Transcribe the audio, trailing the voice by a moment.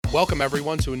Welcome,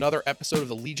 everyone, to another episode of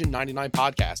the Legion 99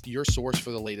 podcast, your source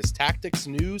for the latest tactics,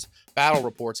 news, battle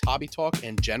reports, hobby talk,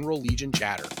 and general Legion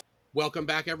chatter. Welcome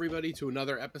back, everybody, to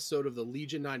another episode of the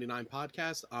Legion 99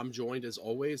 podcast. I'm joined, as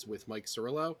always, with Mike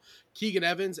Cirillo, Keegan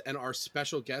Evans, and our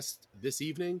special guest this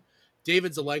evening,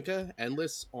 David Zelenka,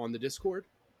 Endless on the Discord.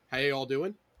 How you all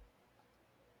doing?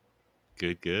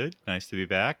 Good. Nice to be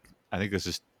back. I think this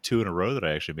is 2 in a row that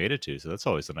I actually made it to, so that's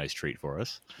always a nice treat for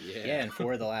us. Yeah, and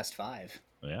 4 of the last 5.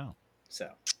 Yeah. So,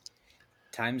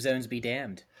 time zones be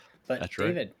damned. But That's right.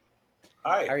 David,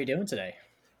 Hi. how are you doing today?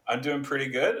 I'm doing pretty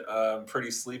good.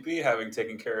 Pretty sleepy, having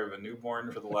taken care of a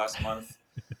newborn for the last month.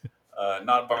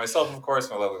 Not by myself, of course.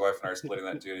 My lovely wife and I are splitting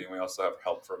that duty, and we also have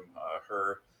help from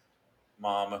her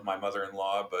mom, my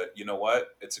mother-in-law. But you know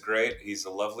what? It's great. He's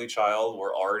a lovely child.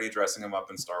 We're already dressing him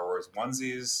up in Star Wars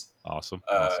onesies. Awesome.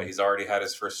 He's already had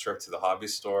his first trip to the hobby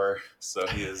store, so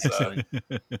he is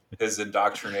his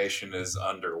indoctrination is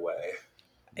underway.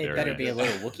 It Very better nice. be a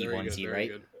little Wookiee Very good, onesie, very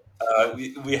right?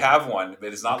 good. We have one,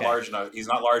 but it's not Okay. large enough. He's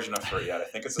not large enough for it yet. I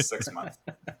think it's a 6 month,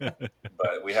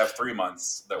 but we have 3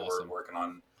 months that Awesome. we're working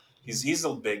on. He's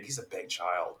a big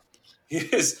child.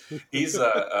 He's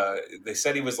they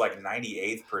said he was like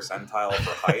 98th percentile for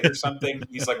height or something.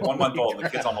 He's like 1 month old, and the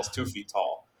kid's almost 2 feet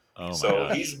tall. Oh my So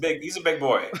gosh. he's big. He's a big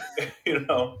boy, you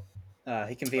know.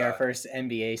 He can be our first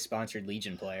NBA sponsored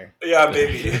Legion player. Yeah,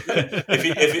 maybe.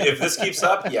 if this keeps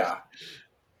up, yeah.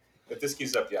 If this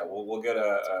keeps up, yeah, we'll get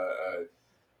a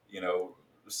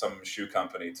some shoe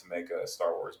company to make a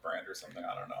Star Wars brand or something.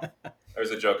 I don't know.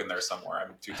 There's a joke in there somewhere.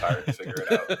 I'm too tired to figure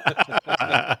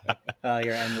it out.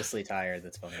 You're endlessly tired.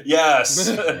 That's funny. Yes,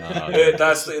 Oh,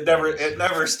 it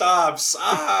never stops.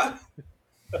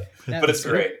 But it's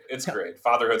great. It's great.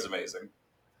 Fatherhood's amazing.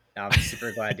 I'm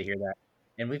super glad to hear that.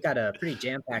 And we've got a pretty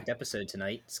jam-packed episode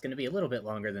tonight. It's going to be a little bit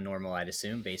longer than normal, I'd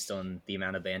assume, based on the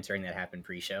amount of bantering that happened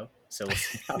pre-show. So we'll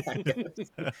see how that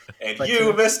goes. And But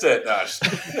you missed it. No,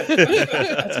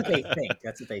 That's what they think.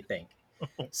 That's what they think.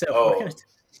 So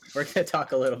we're gonna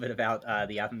talk a little bit about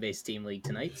the Open-Based Team League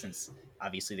tonight, since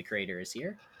obviously the creator is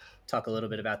here. Talk a little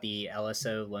bit about the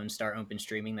LSO Lone Star Open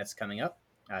streaming that's coming up,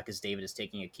 because David is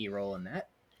taking a key role in that.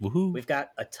 Woohoo. We've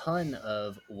got a ton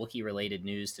of Wookiee-related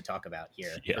news to talk about here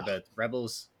for both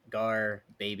Rebels, Gar,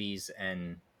 babies,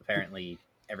 and apparently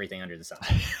everything under the sun.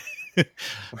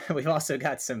 We've also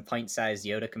got some pint-sized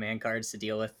Yoda command cards to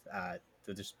deal with.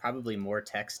 There's probably more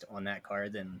text on that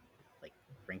card than like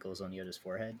wrinkles on Yoda's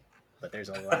forehead, but there's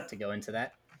a lot to go into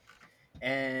that.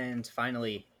 And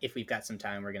finally, if we've got some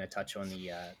time, we're going to touch on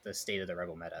the state of the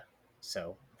Rebel meta.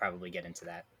 So probably get into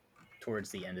that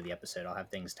towards the end of the episode. I'll have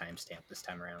things timestamped this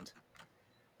time around.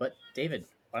 But David,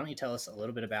 why don't you tell us a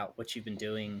little bit about what you've been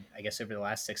doing, I guess, over the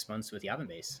last 6 months with Yavin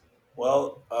Base?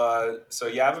 Well, so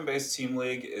Yavin Based Team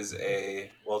League is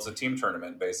it's a team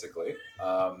tournament, basically.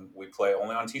 We play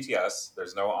only on TTS.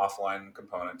 There's no offline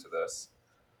component to this.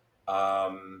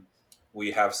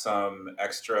 We have some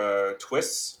extra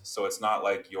twists, so it's not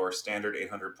like your standard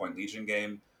 800-point Legion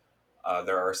game.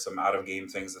 There are some out-of-game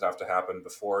things that have to happen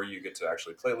before you get to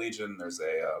actually play Legion. There's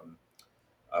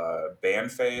a ban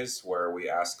phase where we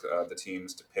ask the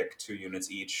teams to pick 2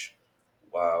 units each,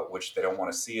 which they don't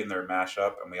want to see in their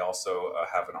mashup. And we also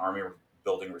have an army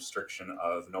building restriction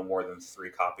of no more than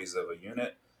 3 copies of a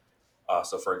unit.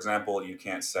 So, for example, you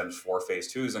can't send 4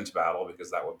 phase 2s into battle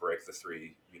because that would break the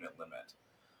 3-unit limit.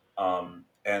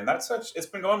 And it's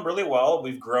been going really well.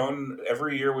 We've grown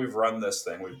every year we've run this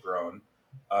thing. We've grown.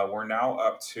 We're now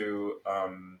up to,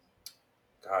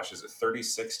 is it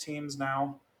 36 teams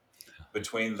now?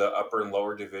 Between the upper and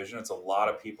lower division. It's a lot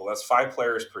of people. That's 5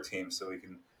 players per team, so we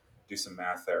can do some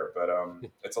math there. But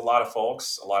it's a lot of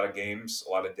folks, a lot of games, a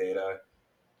lot of data,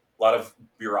 a lot of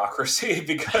bureaucracy,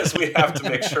 because we have to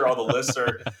make sure we have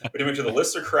to make sure the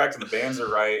lists are correct and the bans are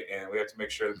right, and we have to make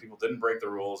sure that people didn't break the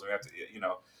rules, and we have to,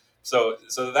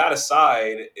 So that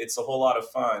aside, it's a whole lot of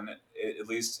fun, at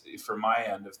least for my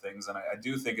end of things, and I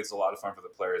do think it's a lot of fun for the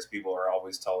players. People are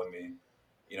always telling me,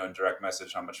 in direct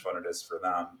message, how much fun it is for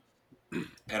them.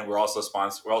 And we're also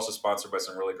sponsored by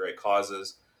some really great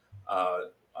causes.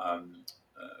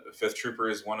 Fifth Trooper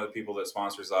is one of the people that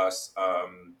sponsors us,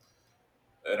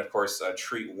 and of course,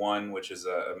 Treat One, which is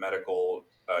a medical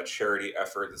charity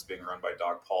effort that's being run by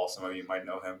Doc Paul. Some of you might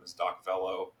know him as Doc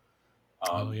Vello.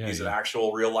 He's an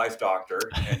actual real life doctor,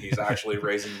 and he's actually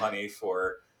raising money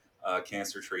for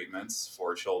cancer treatments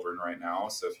for children right now.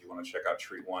 So if you want to check out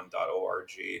treat1.org,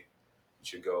 you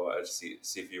should go see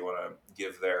if you want to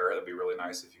give there. That'd be really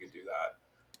nice if you could do that.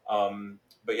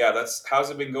 But yeah, how's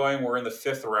it been going? We're in the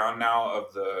 5th round now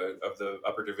of the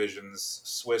upper divisions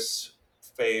Swiss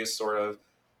phase, sort of.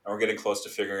 we're getting close to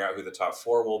figuring out who the top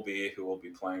 4 will be, who will be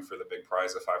playing for the big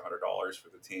prize of $500 for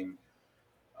the team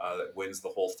that wins the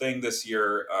whole thing this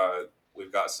year.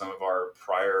 We've got some of our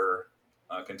prior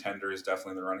contenders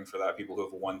definitely in the running for that. People who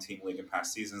have won Team League in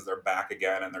past seasons, they're back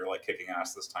again, and they're like kicking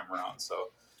ass this time around. So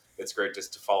it's great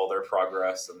just to follow their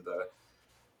progress. And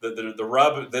the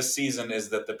rub this season is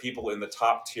that the people in the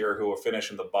top tier who will finish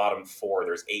in the bottom 4,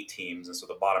 there's 8 teams, and so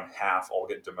the bottom half all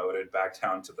get demoted back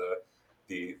down to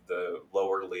the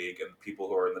lower league, and the people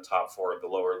who are in the top 4 of the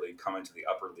lower league come into the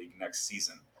upper league next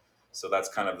season. So that's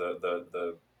kind of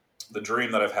the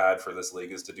dream that I've had for this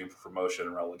league, is to do promotion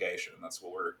and relegation. That's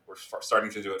what we're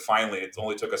starting to do it finally. It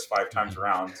only took us 5 times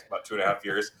around, about 2.5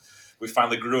 years. We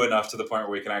finally grew enough to the point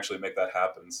where we can actually make that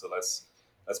happen. So that's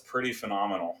pretty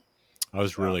phenomenal. I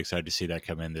was really excited to see that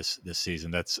come in this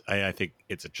season. I think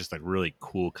it's just a really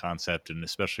cool concept, and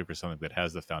especially for something that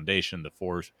has the foundation, the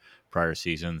 4 prior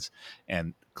seasons,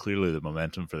 and clearly the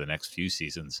momentum for the next few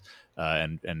seasons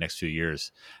and next few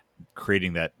years.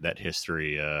 Creating that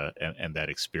history and that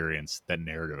experience, that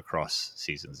narrative across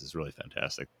seasons is really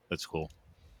fantastic. That's cool.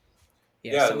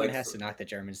 Yeah, someone has to knock the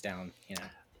Germans down.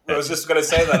 I was just going to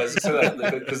say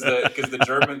that because the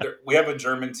German, we have a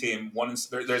German team.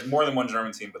 There's more than one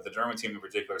German team, but the German team in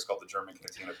particular is called the German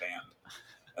Cantina Band,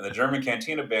 and the German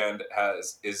Cantina Band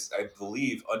is I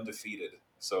believe undefeated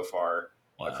so far.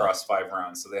 Wow. Across 5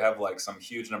 rounds. So they have like some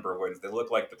huge number of wins. They look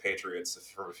like the Patriots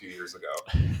from a few years ago.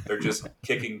 They're just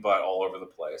kicking butt all over the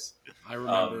place. I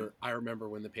remember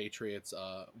when the Patriots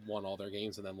won all their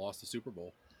games and then lost the Super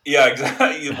Bowl. Yeah,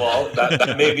 exactly. Well,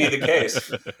 that may be the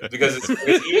case, because it's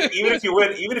even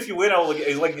if you win all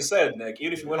the, like you said, Nick,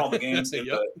 even if you win all the games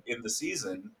in the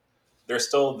season, there's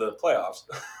still the playoffs.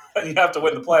 You have to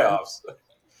win the playoffs.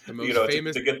 The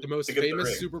most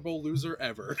famous Super Bowl loser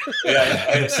ever.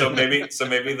 Yeah. So maybe that's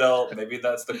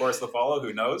the course to follow.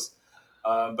 Who knows?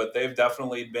 But they've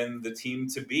definitely been the team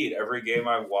to beat. Every game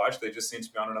I've watched, they just seem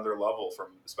to be on another level,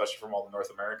 especially from all the North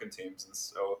American teams. And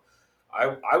so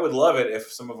I would love it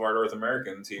if some of our North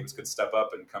American teams could step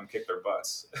up and come kick their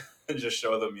butts and just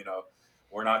show them,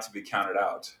 we're not to be counted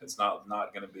out. It's not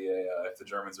going to be if the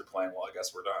Germans are playing well, I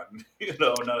guess we're done.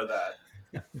 None of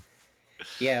that.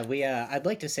 Yeah, I'd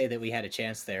like to say that we had a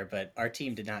chance there, but our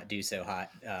team did not do so hot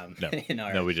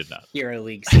No, we did not. Euro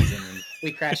League season. And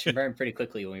we crashed and burned pretty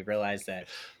quickly when we realized that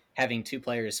having 2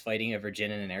 players fighting over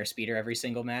Jin and an airspeeder every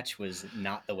single match was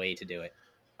not the way to do it.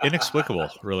 Inexplicable,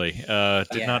 really.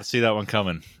 Did not see that one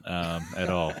coming at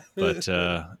all. But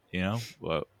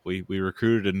we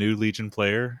recruited a new Legion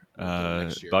player,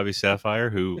 Bobby Sapphire,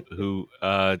 who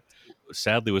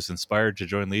sadly was inspired to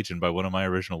join Legion by one of my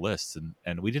original lists,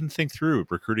 and we didn't think through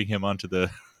recruiting him onto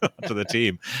the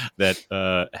team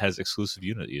that has exclusive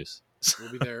unit use.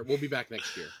 We'll be there. We'll be back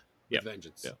next year. With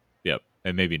vengeance. Yep.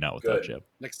 And maybe not with that, Jeb.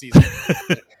 Next season.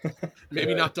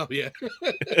 Maybe not done yet.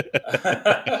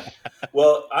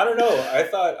 Well, I don't know. I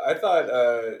thought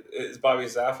Bobby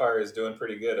Sapphire is doing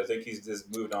pretty good. I think he's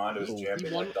just moved on to his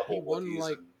champion. He won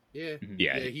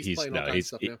he's playing all kinds of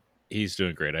stuff now. He's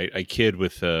doing great. I kid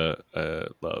with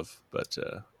Love, but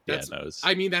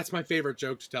I mean, that's my favorite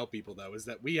joke to tell people, though, is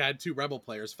that we had 2 Rebel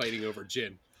players fighting over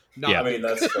Jin. I mean,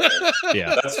 that's fair.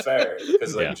 That's fair,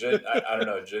 because Jin, I don't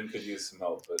know, Jin could use some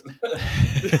help. But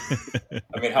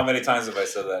I mean, how many times have I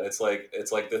said that? It's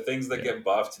like the things that get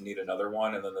buffed need another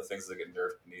one, and then the things that get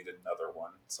nerfed need another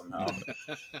one somehow.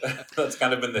 That's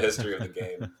kind of been the history of the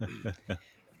game.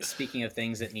 Speaking of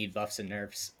things that need buffs and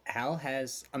nerfs,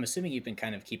 I'm assuming you've been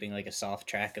kind of keeping like a soft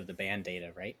track of the ban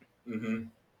data, right? Mm-hmm.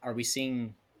 Are we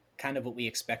seeing kind of what we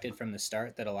expected from the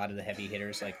start, that a lot of the heavy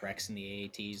hitters like Rex and the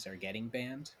AATs are getting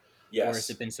banned? Yes. Or has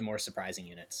it been some more surprising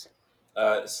units?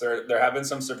 So there have been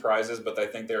some surprises, but I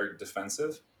think they're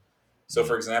defensive. So,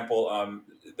 for example,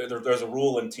 there's a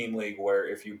rule in Team League where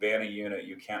if you ban a unit,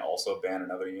 you can't also ban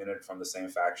another unit from the same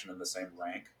faction in the same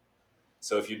rank.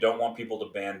 So if you don't want people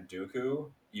to ban Dooku,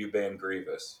 you ban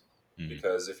Grievous.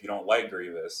 Because if you don't like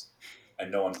Grievous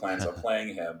and no one plans on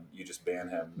playing him, you just ban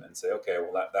him and say, okay,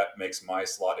 well, that makes my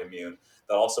slot immune.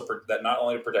 That not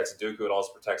only protects Dooku, it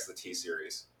also protects the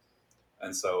T-Series.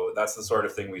 And so that's the sort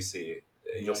of thing we see.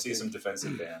 You'll see some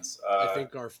defensive bans. I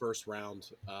think our first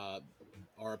round,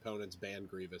 our opponents banned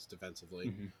Grievous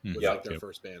defensively. Was like their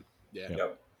first ban. Yeah.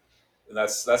 Yep. And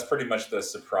that's pretty much the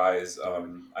surprise.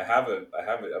 I have it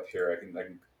up here. I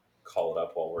can call it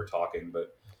up while we're talking,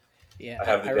 but I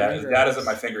have the data. The data's at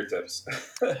my fingertips.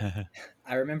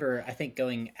 I remember, I think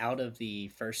going out of the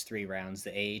first 3 rounds,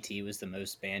 the AAT was the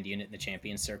most banned unit in the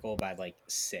Champions Circle by like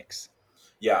 6.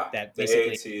 Yeah, that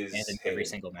basically banned in every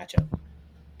single matchup.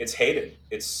 It's hated.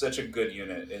 It's such a good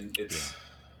unit, and it's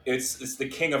It's the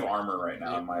king of armor right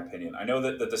now, in my opinion. I know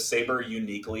that the Saber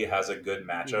uniquely has a good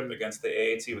matchup against the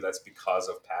AAT, but that's because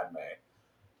of Padme.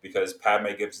 Because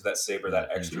Padme gives that Saber that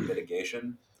extra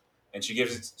mitigation, and she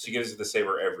gives it the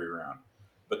Saber every round.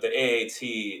 But the AAT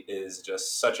is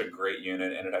just such a great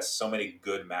unit, and it has so many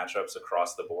good matchups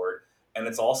across the board. And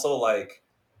it's also like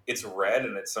it's red,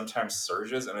 and it sometimes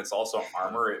surges, and it's also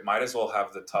armor. It might as well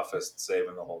have the toughest save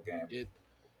in the whole game.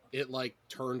 It like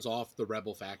turns off the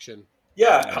rebel faction.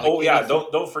 Yeah. Like,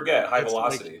 Don't forget high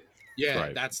velocity. Like, yeah,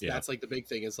 right. That's like the big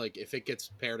thing. Is like if it gets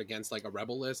paired against like a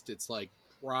rebel list, it's like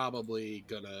probably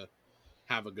gonna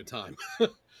have a good time.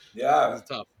 Yeah, it's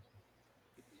tough.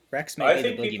 Rex may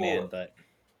be the boogeyman, but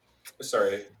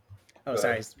sorry.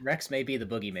 Sorry. Rex may be the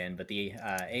boogeyman, but the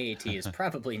AAT is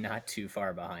probably not too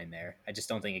far behind there. I just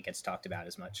don't think it gets talked about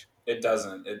as much. It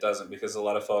doesn't because a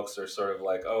lot of folks are sort of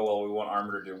like, oh well, we want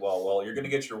armor to do well. Well, you're going to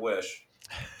get your wish.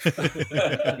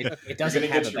 It doesn't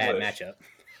have a bad matchup.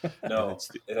 No,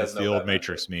 it has the old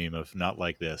Matrix meme of not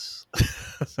like this.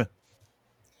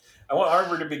 I want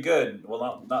armor to be good.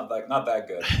 Well, not that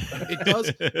good. It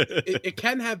does. It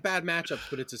can have bad matchups,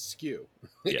 but it's a skew.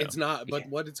 Yeah. It's not. But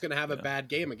what it's going to have a bad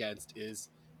game against is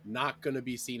not going to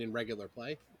be seen in regular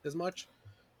play as much.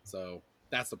 So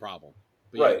that's the problem.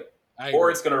 But right. Yeah,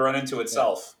 or it's going to run into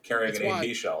itself carrying an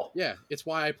AP shell. Yeah, it's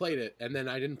why I played it, and then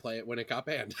I didn't play it when it got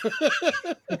banned.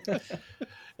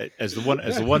 As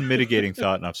the one mitigating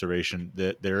thought and observation,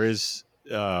 that there is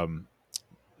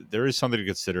something to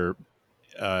consider.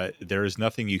 There is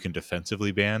nothing you can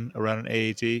defensively ban around an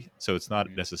AAT, so it's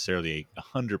not necessarily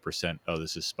 100%. Oh,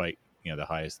 this is spike, the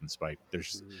highest in spike.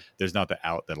 There's not the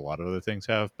out that a lot of other things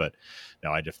have, but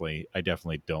no, I definitely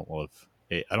don't love.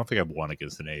 I don't think I've won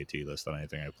against an AAT list on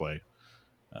anything I play,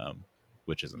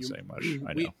 which isn't saying much.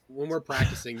 I know. When we're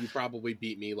practicing, you probably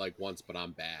beat me like once, but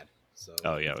I'm bad. So.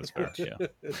 Oh yeah, that's fair. Yeah,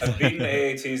 I've beaten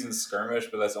AATs in skirmish,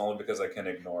 but that's only because I can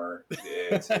ignore the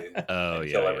AAT and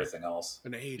kill everything else.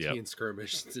 An AAT in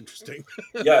skirmish, it's interesting.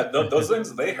 Yeah, those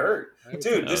things, they hurt,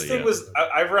 dude. This thing was.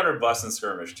 I've run a bus in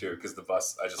skirmish too, because the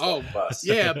bus. I just love the bus.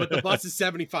 Yeah, but the bus is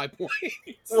 75 points.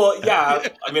 Well, yeah.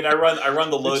 I mean, I run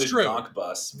the loaded donk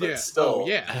bus, but still,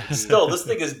 still, this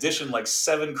thing is dishing like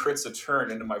 7 crits a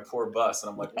turn into my poor bus, and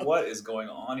I'm like, what is going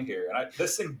on here? And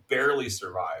this thing barely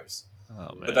survives.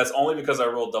 Oh, but that's only because I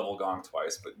rolled double gong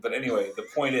twice. But anyway, the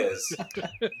point is,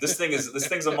 this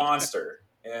thing's a monster.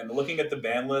 And looking at the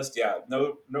ban list,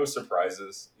 no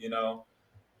surprises.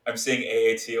 I'm seeing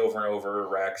AAT over and over,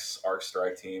 Rex, Arc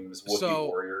Strike teams, Wookiee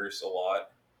Warriors a lot,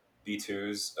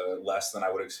 B2s less than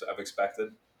I would have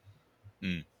expected.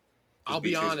 I'll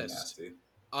be honest.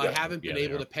 I haven't been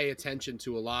able to pay attention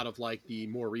to a lot of like the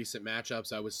more recent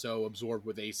matchups. I was so absorbed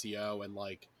with ACO and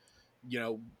like,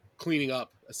 cleaning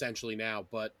up essentially now,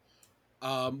 but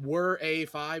were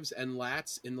AA5s and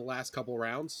Lats in the last couple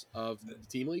rounds of the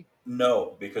Team League?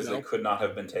 No, because they could not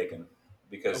have been taken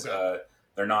because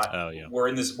they're not. We're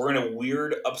in a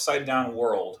weird upside down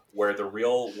world where the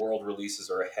real world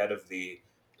releases are ahead of the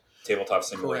tabletop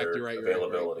simulator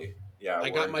availability. Right. Yeah,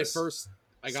 I got in my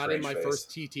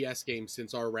first TTS game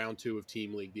since our round 2 of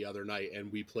Team League the other night,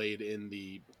 and we played in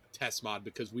the test mod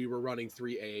because we were running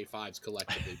 3 AA5s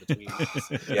collectively between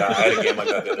us. Yeah, I had a game like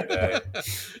that the other day.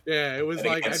 Yeah, it was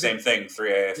like same thing,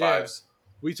 3 AA5s. Yeah,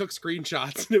 we took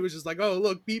screenshots and it was just like, oh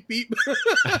look, beep beep.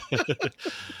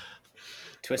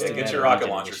 Twisted get your rocket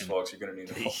launchers, folks. You're gonna need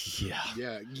them.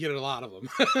 Yeah, get a lot of them.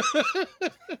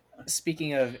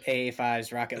 Speaking of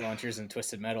AA5s, rocket launchers, and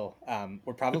Twisted Metal,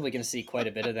 we're probably going to see quite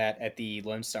a bit of that at the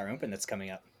Lone Star Open that's coming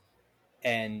up.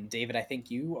 And David, I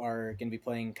think you are going to be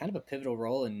playing kind of a pivotal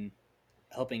role in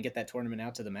helping get that tournament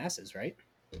out to the masses, right?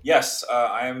 Yes,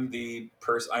 I'm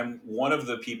I'm one of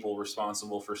the people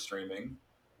responsible for streaming.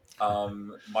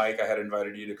 Mike, I had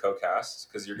invited you to co-cast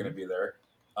because you're going to be there.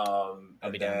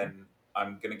 And then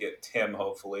I'm going to get Tim,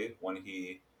 hopefully, when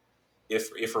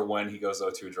if or when he goes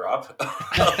 0-2 drop.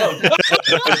 I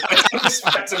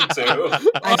expect him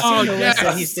to. I've seen the list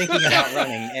that he's thinking about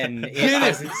running, and it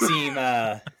doesn't seem,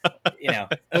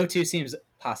 0-2 seems a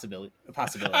possibility.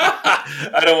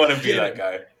 I don't want to be that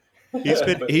guy.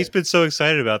 He's been so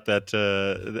excited about that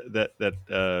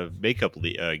makeup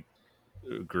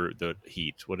group, the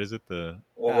Heat. What is it? The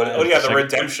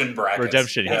redemption bracket.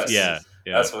 Redemption Heat. Yeah,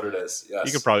 that's what it is. Yes.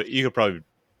 You could probably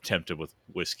tempt him with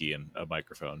whiskey and a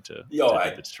microphone to.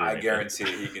 I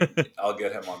guarantee I'll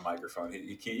get him on microphone.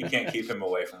 You can't keep him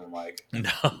away from a mic. No,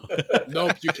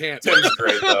 nope, you can't. Tim's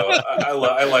great though.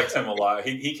 I liked him a lot.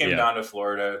 He came down to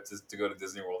Florida to go to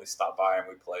Disney World. He stopped by and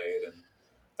we played, and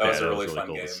that was a really fun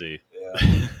cool game. To see. Yeah,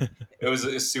 It was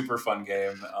a super fun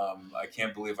game. I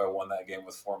can't believe I won that game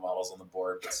with 4 models on the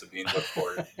board, but Sabine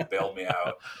Whipcord bailed me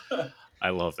out. I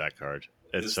love that card.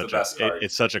 It's the best card.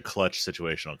 It's such a clutch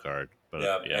situational card.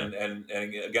 But yeah. And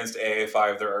against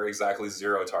AA5, there are exactly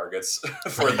 0 targets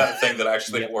for that thing that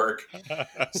actually work.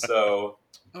 So,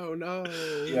 oh no.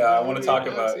 Yeah, I want to talk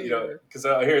about, because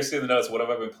I hear see the notes. What have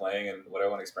I been playing and what I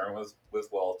want to experiment with?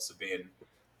 Well, Sabine.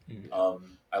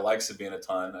 I like Sabine a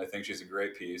ton. I think she's a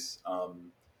great piece.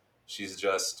 She's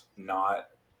just not.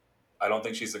 I don't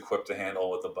think she's equipped to handle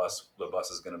what the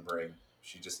bus is going to bring.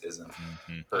 She just isn't.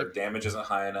 Mm-hmm. Her damage isn't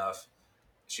high enough.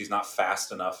 She's not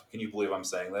fast enough. Can you believe I'm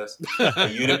saying this? A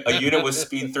unit with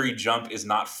speed 3 jump is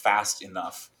not fast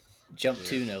enough. Jump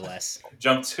 2, no less.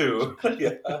 Jump 2.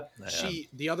 Yeah.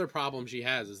 The other problem she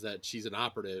has is that she's an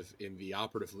operative in the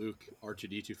Operative Luke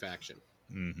R2D2 faction.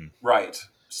 Mm-hmm. Right.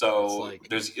 So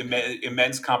there's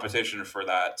immense competition for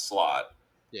that slot.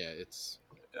 Yeah, it's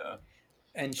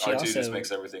and she R2 also just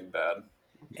makes everything bad.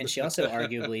 And she also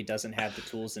arguably doesn't have the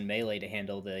tools in melee to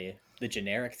handle the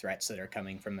generic threats that are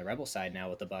coming from the rebel side now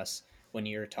with the bus. When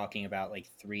you're talking about like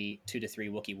 2 to 3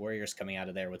 Wookiee warriors coming out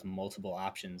of there with multiple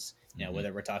options,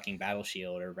 whether we're talking battle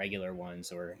shield or regular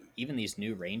ones or even these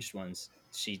new ranged ones,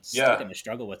 she's still going to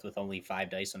struggle with only 5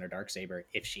 dice on her Darksaber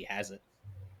if she has it.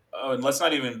 Oh, and let's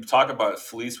not even talk about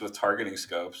fleets with targeting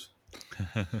scopes.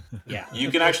 Yeah, you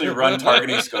can actually run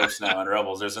targeting scopes now in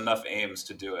Rebels. There's enough aims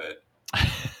to do it.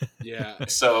 Yeah.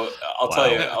 So I'll tell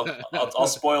you, I'll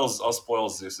spoil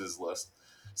Zeus's list.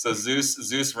 So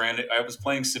Zeus ran it. I was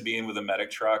playing Sabine with a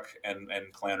medic truck and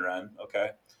Clan Ren.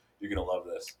 Okay, you're gonna love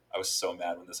this. I was so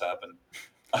mad when this happened.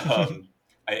 I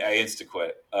insta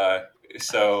quit.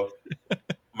 So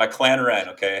my Clan Ren,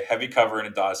 okay, heavy cover and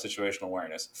a dodge situational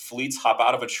awareness. Fleets hop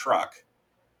out of a truck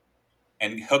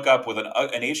and hook up with an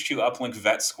HQ uplink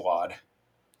vet squad.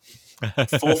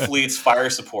 Full fleets fire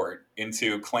support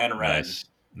into Clan Ren. Nice.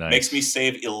 Makes me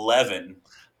save 11.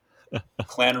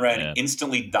 Clan Ren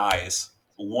instantly dies.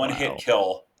 One hit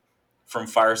kill from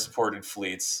fire supported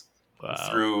fleets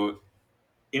through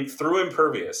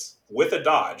impervious with a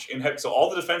dodge. So all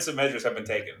the defensive measures have been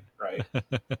taken, right?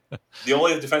 The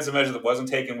only defensive measure that wasn't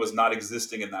taken was not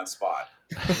existing in that spot.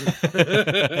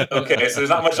 Okay, so there's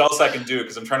not much else I can do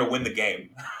because I'm trying to win the game.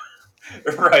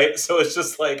 Right? So it's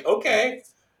just like, okay,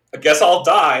 I guess I'll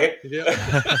die.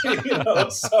 Yeah.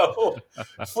 So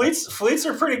fleets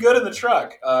are pretty good in the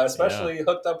truck, especially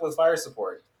hooked up with fire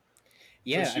support.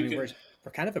 Yeah,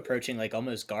 we're kind of approaching like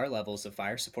almost Gar levels of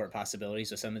fire support possibilities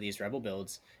with some of these rebel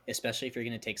builds, especially if you're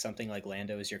going to take something like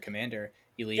Lando as your commander.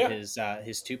 You leave his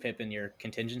 2-pip in your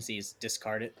contingencies,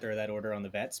 discard it, throw that order on the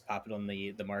vets, pop it on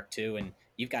the Mark II, and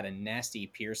you've got a nasty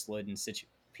Pierce-laden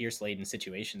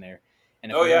situation there.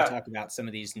 And if we talk about some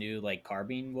of these new like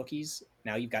carbine Wookiees,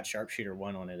 now you've got Sharpshooter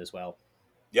 1 on it as well.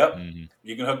 Yep,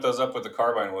 You can hook those up with the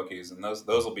carbine Wookiees, and those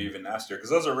will be even nastier because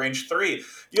those are range 3.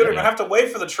 You don't even have to wait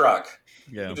for the truck.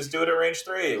 Yeah. You just do it at range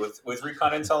 3 with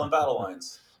recon intel and battle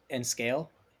lines. And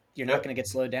scale, you're not going to get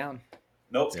slowed down.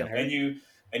 Nope. And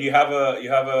you have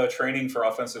a training for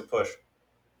offensive push,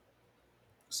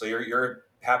 so you're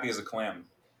happy as a clam.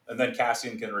 And then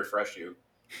Cassian can refresh you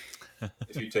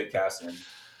if you take Cassian,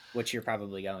 which you're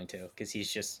probably going to because he's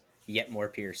just yet more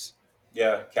Pierce.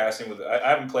 Yeah, Cassian I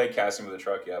haven't played Cassian with a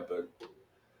truck yet, but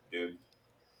dude,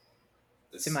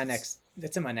 it's in my next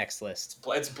list.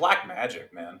 It's black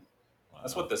magic, man. Wow.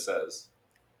 That's what this says.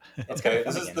 Okay,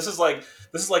 this is like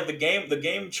the game. The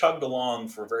game chugged along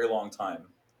for a very long time.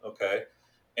 Okay,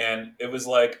 and it was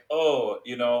like,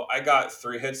 I got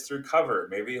 3 hits through cover.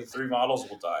 Maybe 3 models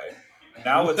will die.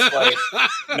 Now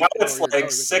it's like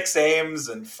 6 aims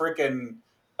and freaking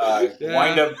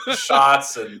wind up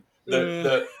shots and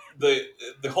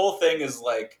the whole thing is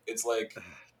like it's like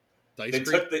they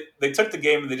took the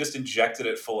game and they just injected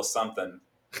it full of something,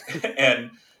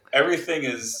 and everything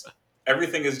is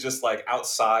just like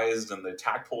outsized and the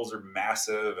attack pools are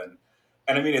massive and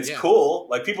I mean it's cool.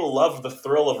 Like people love the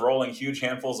thrill of rolling huge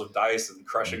handfuls of dice and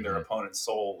crushing their opponent's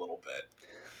soul a little bit,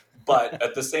 but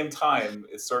at the same time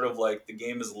it's sort of like the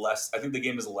game is less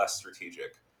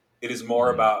strategic. It is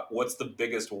more about what's the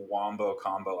biggest wombo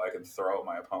combo I can throw at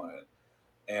my opponent.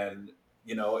 And,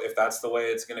 if that's the way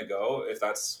it's going to go,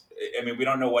 we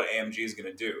don't know what AMG is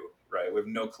going to do, right? We have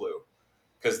no clue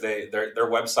because their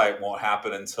website won't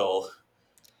happen until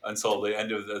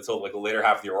the later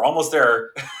half of the year. We're almost there.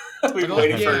 We've been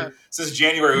waiting since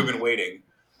January. We've been waiting.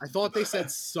 I thought they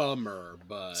said summer,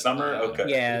 but summer. Okay.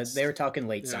 Yeah, they were talking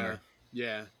late summer.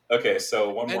 Yeah. Okay, so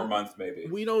one more month maybe.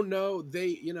 We don't know.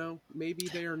 They, maybe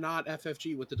they are not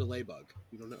FFG with the delay bug.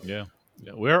 We don't know. Yeah.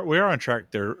 Yeah, we are on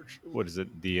track there. What is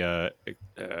it? The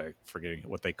forgetting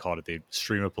what they called it. The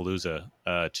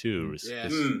Streamapalooza 2. Yeah.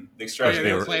 The Oh, extraction. yeah,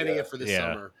 they were was- planning yeah. it for this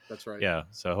Yeah. summer. That's right. Yeah,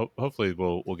 so hopefully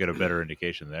we'll get a better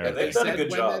indication there. Yeah, they've They done a said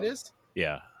good when job. that is?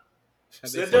 Yeah,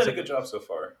 Have They've said done a when? good job so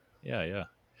far. yeah.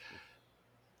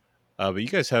 But you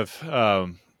guys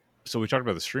have. So we talked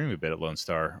about the stream a bit at Lone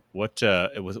Star. What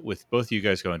with both of you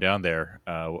guys going down there?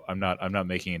 I'm not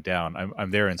making it down.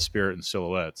 I'm there in spirit and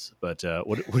silhouettes. But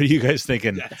what are you guys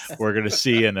thinking? Yes. We're going to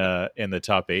see in the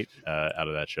top 8 out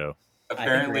of that show?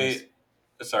 Apparently,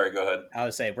 sorry, go ahead. I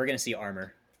would say we're going to see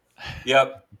armor.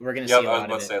 Yep. We're going to Yep, see a I was lot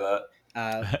about of to it. say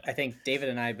that. I think David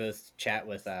and I both chat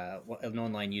with an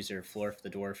online user, Florf the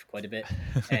Dwarf, quite a bit,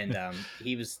 and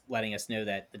he was letting us know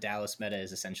that the Dallas meta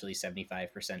is essentially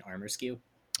 75% armor skew.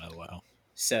 Oh wow!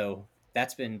 So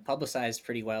that's been publicized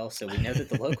pretty well. So we know that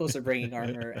the locals are bringing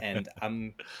armor, and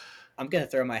I'm going to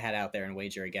throw my hat out there and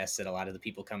wager a guess that a lot of the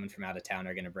people coming from out of town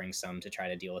are going to bring some to try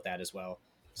to deal with that as well.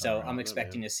 So Right. I'm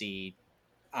expecting to see,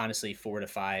 honestly, 4 to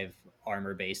 5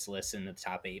 armor-based lists in the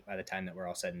top 8 by the time that we're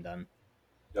all said and done.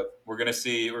 Yep, we're gonna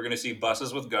see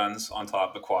buses with guns on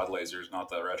top of quad lasers, not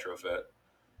the retrofit.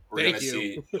 We're Thank gonna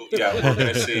you. we're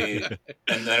gonna see,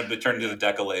 and then it turned into the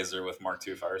Deca laser with Mark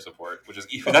II fire support, which is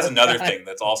that's another thing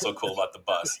that's also cool about the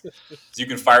bus. So you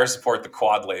can fire support the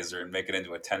quad laser and make it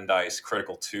into a 10 dice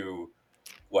critical 2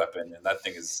 weapon, and that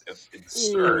thing is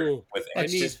absurd. Ooh. With I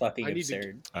It's need- just fucking I need to-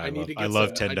 absurd. I need love, to I get love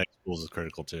some- 10 I- dice pools is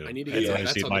critical too. I need to Yeah, get some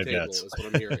that's bets on the my table, bets. is what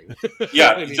I'm hearing. Yeah,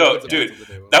 I need to so, get some dude, bets on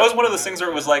the table. That was one of those things where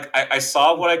it was like I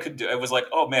saw what I could do. It was like,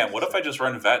 oh man, what if I just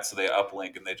run vet so they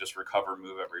uplink and they just recover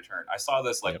move every turn? I saw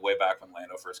this like Yep. way back when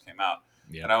Lando first came out,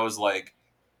 Yeah. and I was like,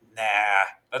 nah,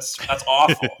 that's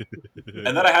awful. And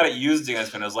then I had it used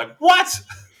against me, and I was like, what?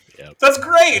 Yep. That's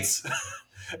great.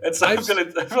 And so I'm I've-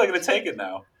 really gonna take it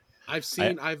now. I've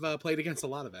played against a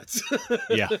lot of vets.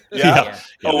 Yeah. Yeah. Yeah,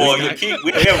 Oh well, we-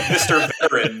 we have Mr.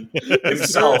 Veteran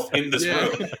himself in this Yeah.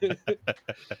 room.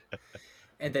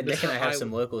 And then Nick and I have I-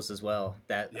 some locals as well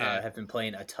that Yeah. have been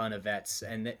playing a ton of vets,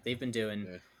 and they've been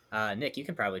doing. Nick, you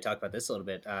can probably talk about this a little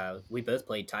bit. We both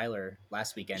played Tyler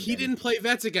last weekend. He and- didn't play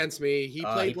vets against me. He He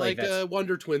played played like vets. a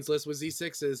Wonder Twins list with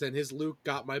Z6s, and his Luke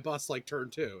got my bus like turn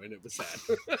 2, and it was sad.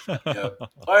 Yeah.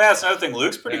 Oh yeah, that's another thing.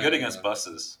 Luke's pretty Yeah, good yeah. against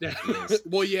buses. Yeah.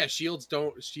 Well, yeah, shields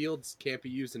can't be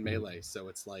used in melee, so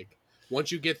it's like once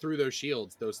you get through those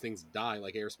shields, those things die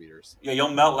like air speeders. Yeah, you'll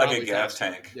melt like a Probably gav faster.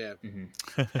 tank. Yeah.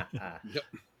 Mhm.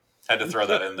 Had to throw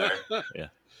that in there. Yeah.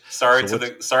 Sorry So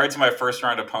sorry to my first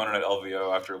round opponent at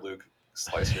LVO after Luke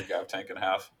sliced your gav tank in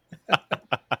half.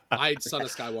 I Son of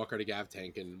Skywalker to Gav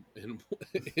tank in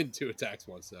 2 attacks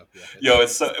once, so yeah. Yo,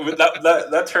 it's so,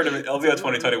 that tournament LVO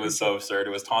 2020 was so absurd.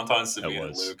 It was Tauntaun, Sabine, and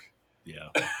was. Luke. Yeah.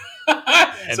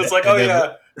 So it's like, and oh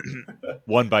then- yeah,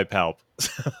 Won by Palp.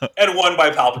 and won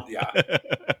by Palpatine.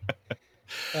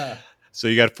 Yeah, So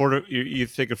you got you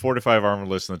think a 4 to 5 armor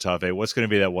list in the top 8. What's going to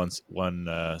be that one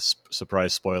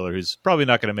surprise spoiler who's probably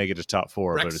not going to make it to top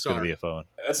 4, but it's going to Rexar. be a phone?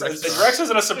 Rex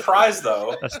isn't a surprise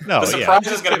though. No, The surprise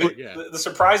is going to be Yeah. the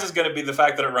surprise is going to be the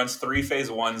fact that it runs 3 phase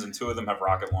 1s and 2 of them have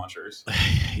rocket launchers.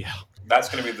 yeah. That's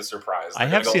going to be the surprise. I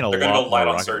have seen a they're gonna lot go more light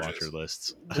on rocket surges. launcher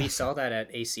lists. We saw that at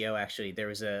ACO actually. There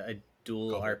was a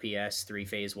dual Cool. RPS 3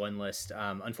 phase 1 list.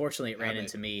 Unfortunately, it ran Got it.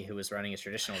 into me, who was running a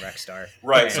traditional Rexstar.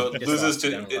 Right, And so he it just loses lost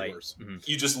to- Donut it- Light. Worse. Mhm.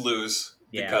 You just lose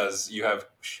Yeah. because you have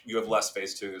less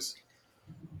phase 2s.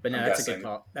 But no, I'm that's a guessing. good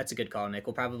call. That's a good call, Nick.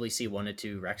 We'll probably see 1 to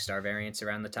 2 Rexstar variants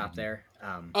around the top there.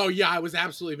 Oh yeah, I was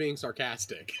absolutely being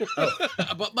sarcastic. Oh.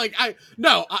 But like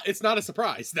it's not a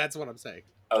surprise. That's what I'm saying.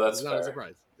 Oh, that's It's not a fair.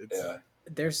 surprise. It's, Yeah.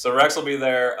 There's So Rex will be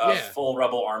there. Yeah. Full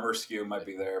Rebel armor skew might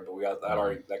be there, but we got that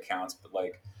already. That counts. But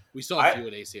like, We saw a few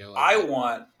at ACO. I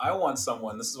want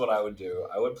someone. This is what I would do.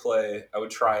 I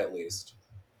would try at least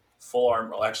full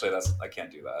armor. Well, actually, I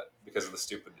can't do that because of the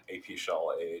stupid AP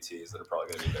shell AATs that are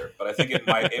probably going to be there. But I think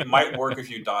it might work if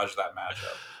you dodge that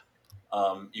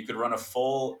matchup. You could run a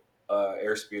full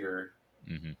airspeeder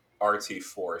Mhm. RT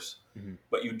force, Mhm.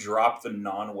 but you drop the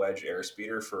non-wedge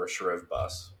airspeeder for a Shriv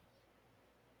bus,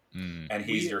 Mm. and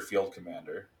he's We- your field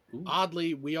commander.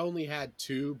 Oddly, we only had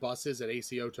 2 buses at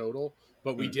ACO total,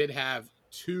 but we Hmm. did have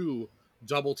 2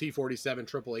 double T47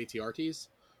 triple ATRTs.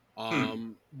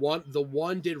 The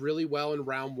one did really well in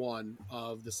round 1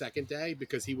 of the second day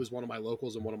because he was one of my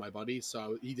locals and one of my buddies,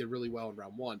 so he did really well in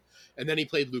round 1. And then he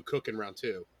played Luke Cook in round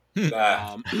 2.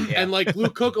 Nah. And like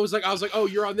Luke Cook I was like, oh,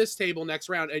 you're on this table next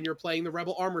round and you're playing the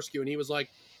Rebel armor skew, and he was like,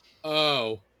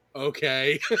 oh,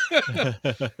 okay.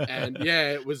 And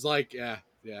yeah, it was like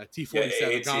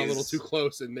T47 got a little AATs. too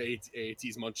close and the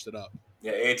AATs munched it up.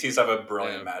 Yeah, AATs have a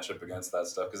brilliant matchup against that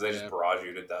stuff because they Yeah. just barrage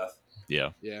you to death.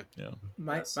 Yeah.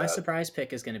 My surprise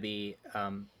pick is going to be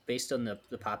based on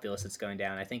the populace that's going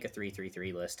down. I think a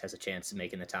 3-3-3 list has a chance of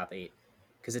making the top 8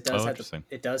 because it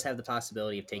does have the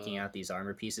possibility of taking out these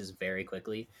armor pieces very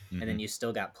quickly, and then you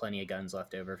still got plenty of guns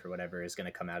left over for whatever is going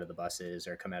to come out of the buses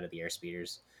or come out of the air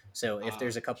speeders. So if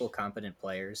there's a couple of competent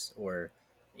players, or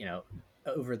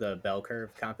over the bell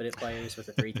curve competent players with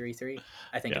a 3-3-3,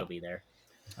 I think it'll be there.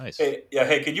 Nice. Hey,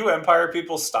 can you Empire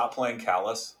people stop playing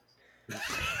Callus?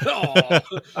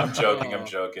 I'm joking.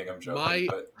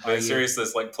 But seriously,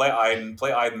 it's like play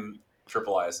Iden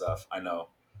triple ISF. I know.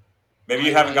 Maybe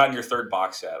you haven't gotten your third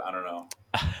box yet. I don't know.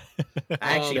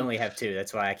 I actually only have 2.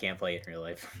 That's why I can't play it in real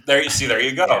life. There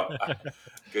you go.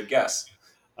 Good guess.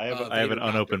 I have an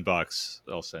unopened box.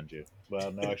 I'll send you.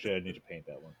 Well, no, actually, I need to paint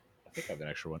that one. I think I have an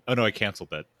extra one. Oh no, I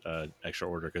canceled that extra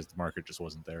order because the market just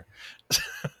wasn't there.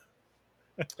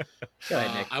 Go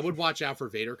ahead, Nick. I would watch out for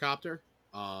Vader Copter.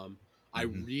 I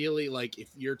really like if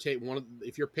you're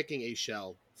if you're picking a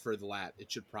shell for the lat, it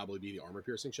should probably be the armor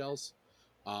piercing shells.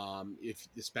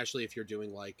 Especially if you're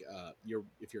doing like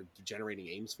if you're generating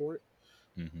aims for it.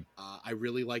 I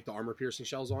really like the armor piercing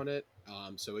shells on it.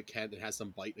 So it has some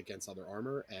bite against other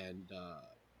armor, and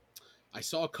I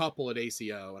saw a couple at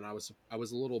ACO, and I was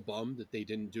a little bummed that they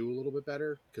didn't do a little bit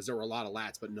better because there were a lot of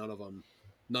lats, but none of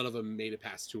them made it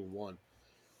past 2 and 1.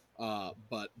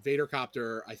 But Vader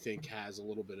Copter, I think, has a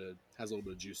little bit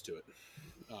of juice to it.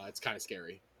 It's kind of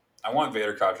scary. I want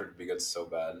Vader Copter to be good so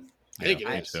bad. I think it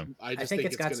is. I think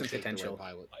it's got some potential.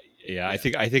 I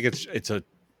think it's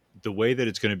the way that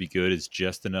it's going to be good is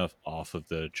just enough off of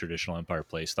the traditional Empire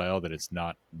play style that it's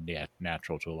not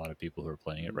natural to a lot of people who are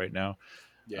playing it right now.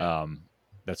 Yeah.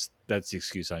 That's the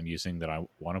excuse I'm using that I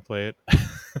want to play it.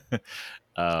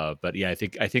 But yeah, I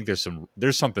think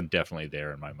there's something definitely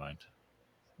there in my mind.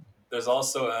 There's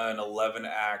also an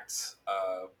 11-act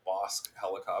Bosk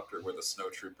helicopter with a snow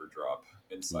trooper drop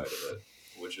inside of it,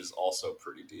 which is also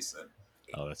pretty decent.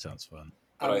 Oh, that sounds fun.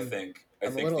 But I think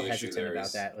I'm a little the issue hesitant there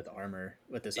about that with armor.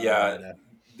 With this, the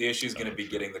issue is going to be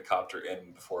getting the copter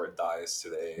in before it dies to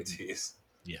the AATs.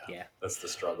 Yeah, that's the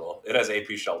struggle. It has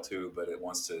AP shell too, but it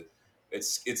wants to.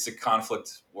 It's a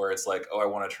conflict where it's like, oh, I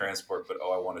want to transport, but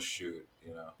I want to shoot.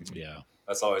 Yeah,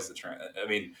 that's always the trend. I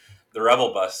mean, the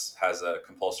Rebel bus has a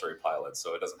compulsory pilot,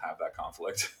 so it doesn't have that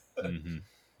conflict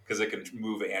because it can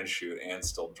move and shoot and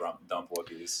still dump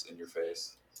Wookiees in your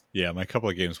face. Yeah, my couple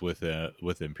of games with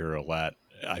Imperial Lat,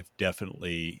 I've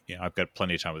definitely I've got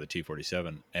plenty of time with the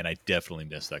T-47, and I definitely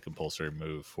missed that compulsory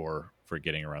move for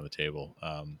getting around the table,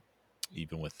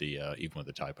 even with the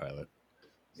TIE pilot.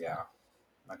 Yeah,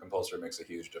 that compulsory makes a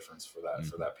huge difference for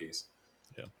that piece.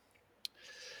 Yeah,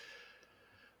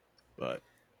 but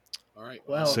all right.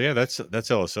 Well, so yeah, that's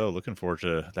LSO. Looking forward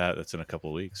to that. That's in a couple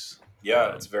of weeks.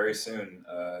 Yeah, it's very soon,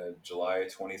 July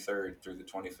 23rd through the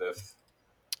 25th.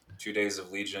 2 days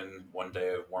of Legion, 1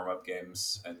 day of warm-up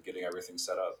games, and getting everything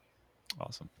set up.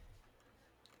 Awesome.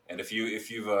 And if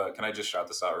you've can I just shout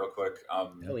this out real quick?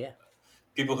 Oh yeah.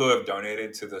 People who have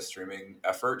donated to the streaming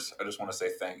effort, I just want to say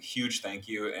huge thank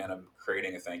you, and I'm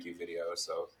creating a thank you video.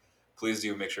 So please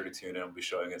do make sure to tune in. I'll be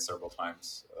showing it several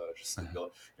times.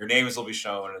 Your names will be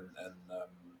shown, and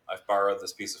I've borrowed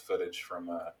this piece of footage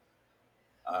from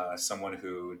someone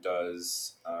who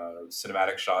does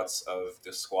cinematic shots of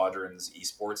the squadron's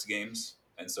esports games,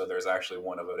 and so there's actually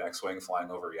one of an X-wing flying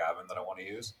over Yavin that I want to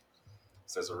use.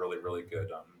 So there's a really, really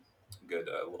good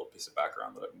little piece of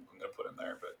background that I'm going to put in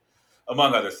there, but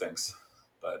among other things.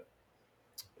 But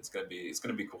it's going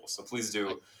to be cool. So please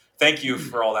do. Thank you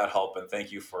for all that help, and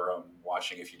thank you for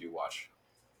watching if you do watch.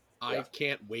 I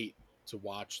can't wait to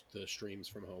watch the streams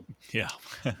from home. Yeah.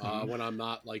 When I'm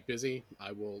not busy,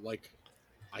 I will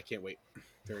I can't wait.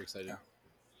 Very excited. Yeah.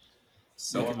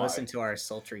 So you can listen to our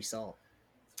sultry salt.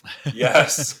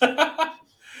 Yes.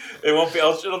 It won't be.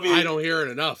 It'll be. I don't hear it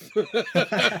enough.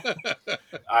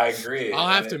 I agree. I'll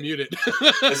have to mute it,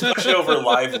 especially over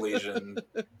Live Legion.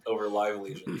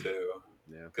 Too.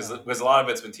 Yeah. Because a lot of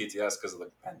it's been TTS because of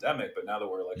the pandemic, but now that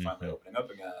we're finally opening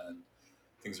up again, and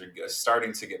things are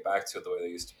starting to get back to it the way they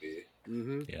used to be.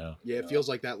 Mm-hmm. Yeah. Yeah. It feels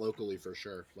like that locally for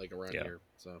sure, around here.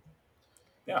 So.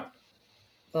 Yeah.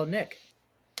 Well, Nick,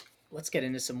 let's get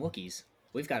into some Wookiees.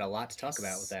 We've got a lot to talk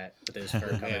about with those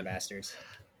fur-covered bastards.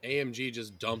 AMG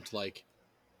just dumped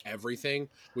everything.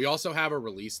 We also have a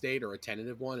release date or a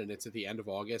tentative one, and it's at the end of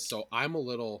August. So I'm a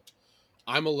little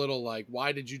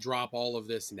why did you drop all of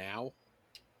this now?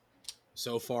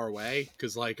 So far away?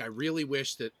 Because I really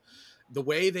wish that the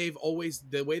way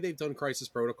they've done Crisis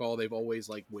Protocol, they've always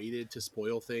waited to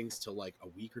spoil things till a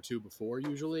week or two before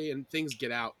usually, and things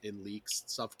get out in leaks.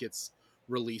 Stuff gets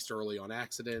released early on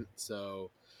accident. So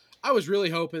I was really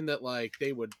hoping that like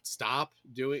they would stop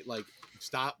doing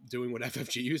what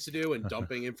FFG used to do and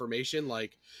dumping information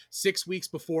like 6 weeks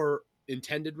before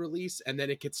intended release, and then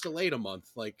it gets delayed a month.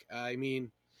 Like, I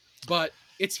mean, but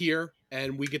it's here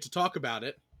and we get to talk about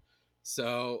it.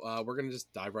 So we're gonna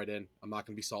just dive right in. I'm not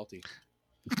gonna be salty.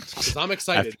 Because I'm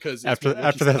excited. Because after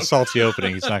that salty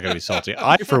opening, it's not going to be salty.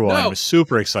 I, for one, was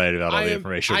super excited about all the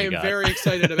information. I am very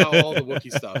excited about all the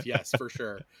Wookiee stuff. Yes, for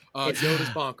sure. Yoda's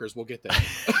bonkers. We'll get there.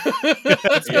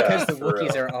 It's because the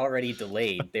Wookiees are already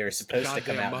delayed. They were supposed to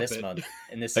come out this month,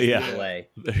 and this is the delay.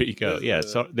 There you go. Yeah,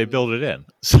 so they build it in.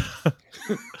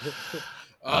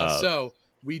 So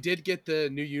we did get the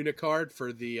new unit card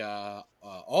for the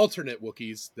alternate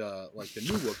Wookiees, the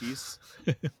new Wookiees.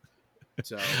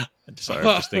 So sorry,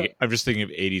 I'm just thinking of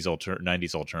 80s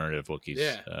 90s alternative Wookiees.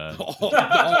 Yeah, all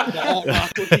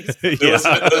rock Wookiees.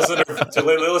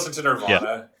 They listen to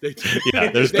Nirvana. Yeah,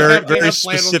 there's very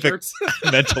specific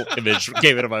mental image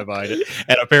came into my mind,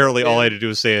 and apparently all I had to do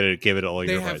was say it, and it came into all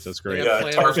your minds. That's great.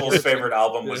 Yeah, Tarful's favorite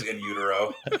album was In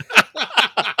Utero.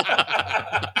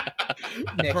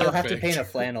 Nick, you'll have to paint a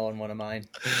flannel on one of mine.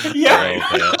 Yeah.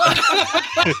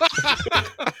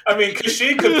 I mean,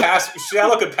 Kashyyyk could pass.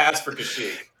 Shallow could pass for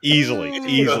Kashyyyk. Easily.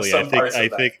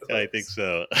 I think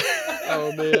so.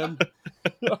 Oh man!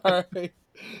 All right.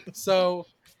 So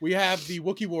we have the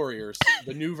Wookiee Warriors,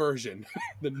 the new version.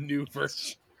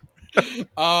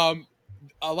 A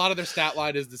lot of their stat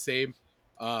line is the same.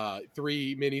 3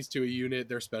 minis to a unit.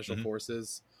 They're special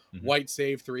forces. Mm-hmm. White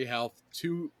save, 3 health,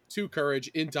 2 courage,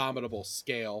 indomitable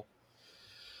scale.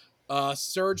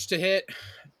 Surge to hit,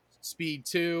 speed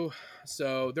 2.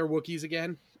 So they're Wookiees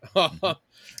again.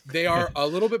 They are a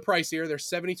little bit pricier. They're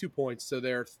 72 points, so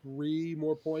they're 3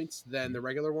 more points than the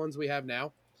regular ones we have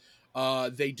now.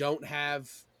 They don't have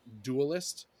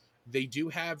duelist. They do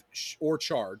have or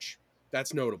charge.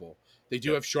 That's notable. They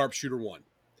do have sharpshooter 1.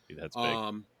 That's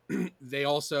big. They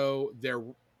also their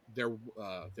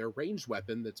ranged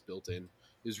weapon that's built in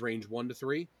is range 1 to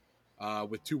 3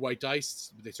 with 2 white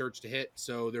dice. They surge to hit,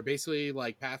 so they're basically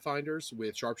like Pathfinders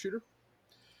with sharpshooter,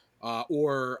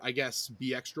 or I guess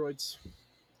BX droids.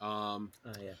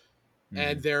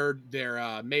 And their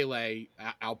melee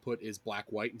output is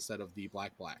black white instead of the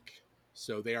black.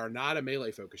 So they are not a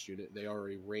melee focused unit. They are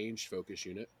a ranged focused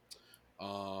unit.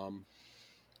 I'm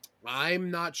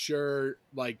not sure.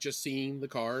 Like just seeing the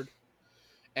card.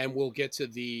 And we'll get to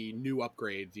the new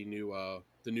upgrade, the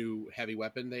new heavy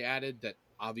weapon they added that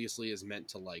obviously is meant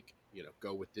to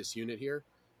go with this unit here.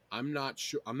 I'm not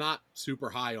sure. I'm not super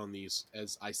high on these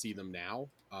as I see them now,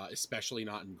 especially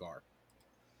not in Gar.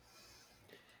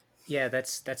 Yeah,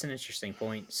 that's an interesting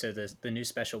point. So the new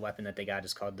special weapon that they got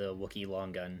is called the Wookiee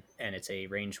Long Gun, and it's a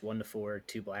range 1 to 4,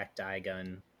 2 black die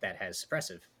gun that has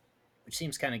suppressive, which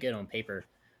seems kind of good on paper,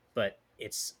 but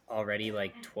it's already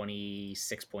like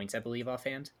 26 points, I believe,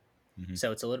 offhand. Mm-hmm.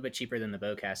 So it's a little bit cheaper than the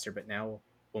bowcaster, but now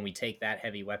when we take that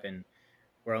heavy weapon,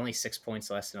 we're only 6 points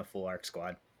less than a full arc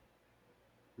squad.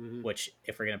 Mm-hmm. Which,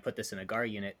 if we're going to put this in a Gar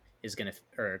unit,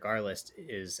 a Gar list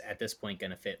is at this point going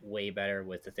to fit way better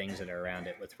with the things that are around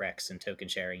it, with Rex and token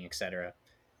sharing, etc.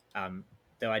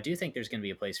 Though I do think there's going to be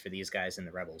a place for these guys in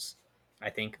the Rebels. I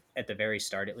think at the very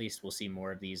start, at least, we'll see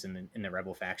more of these in the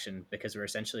Rebel faction, because we're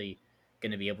essentially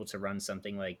going to be able to run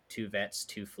something like 2 vets,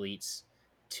 2 fleets,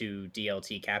 2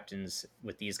 DLT captains,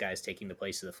 with these guys taking the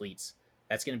place of the fleets.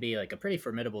 That's going to be like a pretty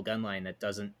formidable gun line that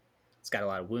it's got a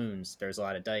lot of wounds, there's a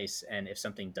lot of dice, and if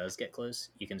something does get close,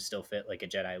 you can still fit like a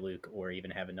Jedi Luke or even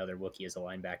have another Wookiee as a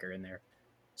linebacker in there.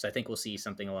 So I think we'll see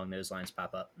something along those lines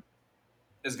pop up. I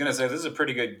was going to say, this is a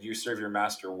pretty good you serve your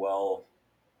master well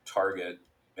target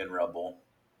in Rebel.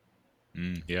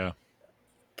 Yeah.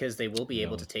 Because they will be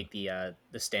able to take the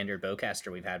standard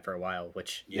bowcaster we've had for a while,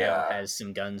 which now has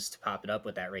some guns to pop it up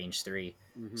with that range 3.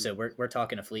 Mm-hmm. So we're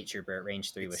talking a fleet trooper at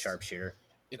range 3 with sharpshooter.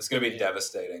 It's going to be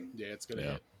devastating. Yeah, it's going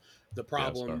to hit. The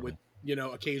problem with,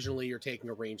 occasionally you're taking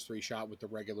a range 3 shot with the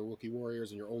regular Wookiee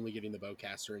Warriors and you're only getting the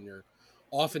bowcaster, and you're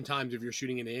oftentimes, if you're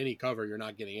shooting into any cover, you're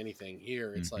not getting anything.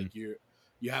 Here it's like you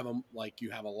have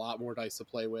a lot more dice to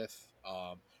play with.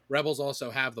 Rebels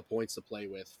also have the points to play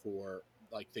with for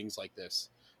like things like this,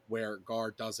 where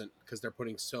Gar doesn't, because they're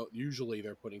putting so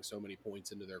many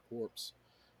points into their corps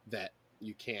that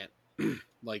you can't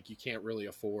really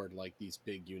afford like these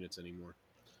big units anymore.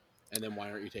 And then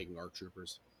why aren't you taking ARC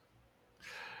troopers?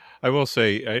 I will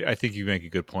say, I think you make a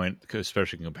good point,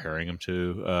 especially comparing them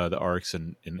to the ARCs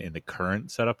in the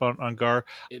current setup on Gar.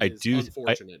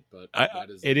 Unfortunate, but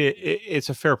it's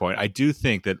a fair point. I do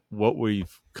think that what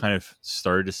we've kind of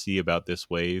started to see about this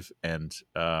wave, and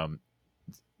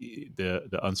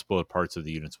the unspoiled parts of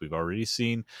the units we've already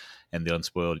seen, and the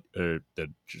unspoiled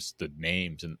just the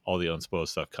names and all the unspoiled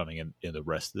stuff coming in the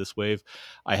rest of this wave,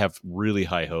 I have really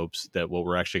high hopes that what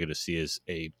we're actually going to see is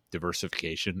a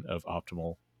diversification of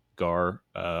optimal Gar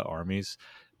armies.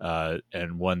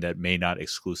 And one that may not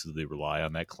exclusively rely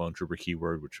on that clone trooper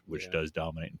keyword, which does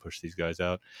dominate and push these guys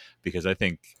out. Because I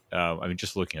think,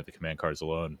 just looking at the command cards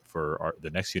alone for the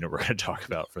next unit we're going to talk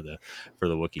about for the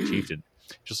Wookiee Chieftain,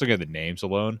 just looking at the names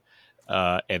alone,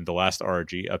 and the last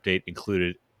RRG update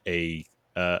included a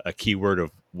keyword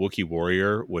of Wookiee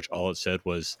Warrior, which all it said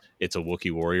was it's a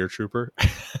Wookiee Warrior trooper. The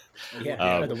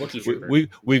Wookiee trooper.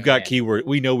 We've got keyword.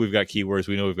 We know we've got keywords.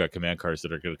 We know we've got command cards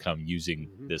that are going to come using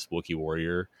this Wookiee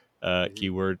Warrior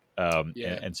keyword.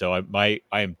 And so I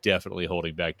am definitely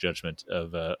holding back judgment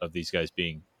of these guys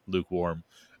being lukewarm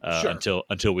until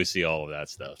we see all of that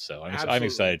stuff. So I'm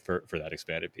excited for that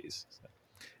expanded piece. So.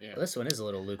 Yeah. Well, this one is a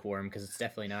little lukewarm because it's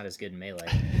definitely not as good in melee.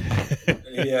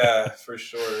 Yeah, for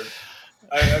sure.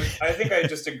 I think I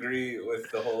just agree with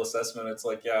the whole assessment. It's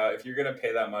like, yeah, if you're going to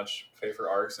pay that much, pay for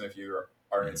arcs, and if you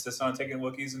are insistent on taking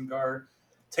Wookiees and Gar,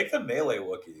 take the melee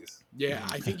Wookiees. Yeah,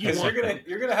 I think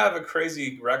you're gonna have a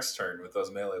crazy Rex turn with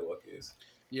those melee Wookiees.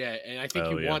 Yeah, and I think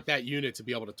you want that unit to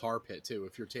be able to tar pit too.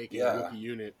 If you're taking a Wookiee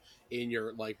unit in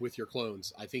your with your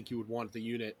clones, I think you would want the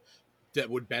unit that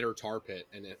would better tar pit,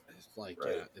 and it's like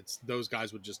it's those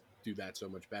guys would just do that so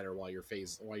much better while your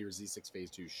Z6 phase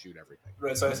 2 shoot everything.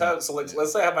 Right. So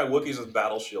let's say I have my Wookiees with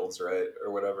battle shields, right,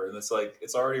 or whatever, and it's like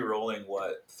it's already rolling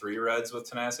 3 reds with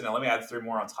tenacity. Now let me add 3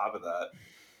 more on top of that,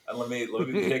 and let me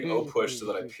take O push so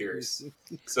that I pierce.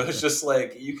 So it's just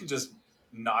like you can just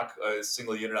knock a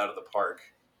single unit out of the park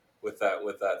with that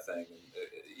thing.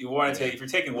 You want to take, if you're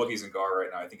taking Wookiees and Gar right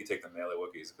now, I think you take the melee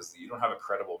Wookiees because you don't have a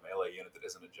credible melee unit that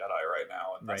isn't a Jedi right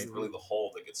now, and that's really the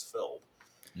hole that gets filled.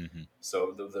 Mm-hmm.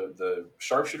 So the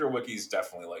sharpshooter Wookiees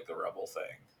definitely like the rebel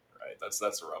thing, right? That's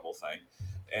a rebel thing,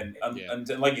 and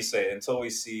like you say, until we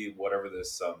see whatever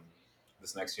this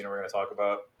next unit we're going to talk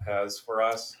about has for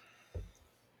us,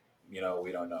 we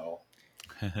don't know.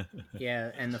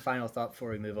 Yeah, and the final thought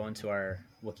before we move on to our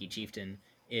Wookiee Chieftain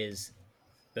is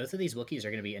both of these Wookiees are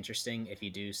going to be interesting if you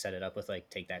do set it up with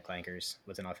take that clankers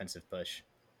with an offensive push.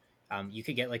 You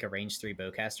could get a range 3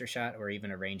 bowcaster shot or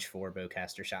even a range 4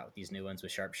 bowcaster shot with these new ones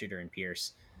with sharpshooter and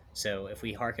pierce. So if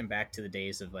we harken back to the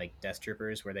days of Death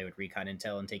Troopers where they would recon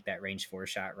intel and take that range 4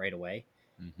 shot right away,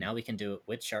 now we can do it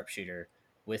with sharpshooter,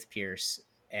 with pierce,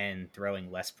 and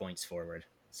throwing less points forward.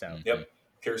 So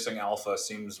piercing alpha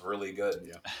seems really good.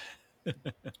 Yeah.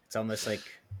 It's almost like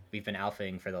we've been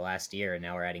alphaing for the last year and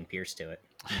now we're adding pierce to it.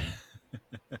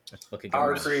 Look at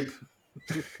power creep.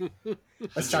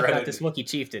 Let's talk about this Wookiee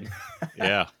Chieftain.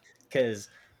 Yeah. Because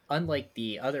unlike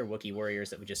the other Wookiee warriors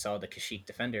that we just saw, the Kashyyyk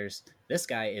Defenders, this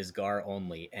guy is Gar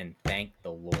only, and thank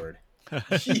the Lord.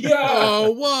 Yeah.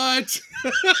 Oh, what?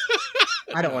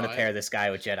 I don't want to pair this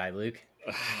guy with Jedi Luke.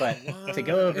 But to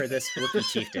go over this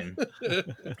Wookiee Chieftain,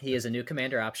 he is a new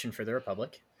commander option for the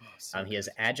Republic. He has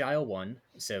Agile 1,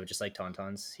 so just like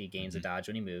Tauntauns, he gains a dodge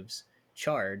when he moves,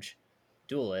 Charge,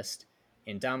 Duelist,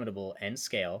 Indomitable, and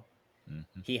Scale.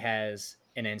 He has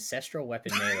an Ancestral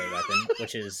Weapon melee weapon,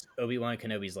 which is Obi-Wan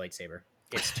Kenobi's lightsaber.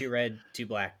 It's 2 red, 2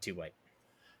 black, 2 white.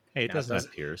 Hey, it doesn't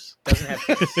have Pierce. Doesn't have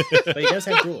Pierce, but he does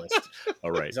have Duelist.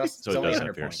 All right, so it only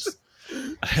 100 points.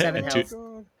 7 health,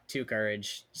 2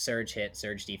 courage, surge hit,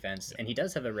 surge defense, and he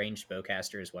does have a ranged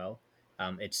bowcaster as well.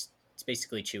 It's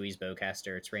basically Chewie's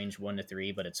bowcaster. It's range 1 to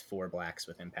 3, but it's 4 blacks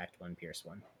with impact 1, pierce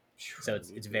 1. So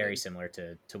it's very similar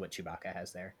to what Chewbacca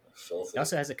has there. It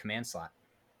also has a command slot.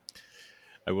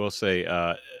 I will say,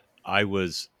 I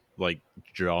was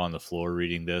jaw on the floor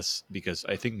reading this because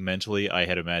I think mentally I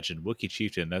had imagined Wookiee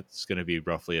Chieftain, that's going to be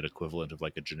roughly an equivalent of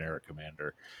a generic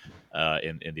commander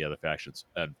in the other factions.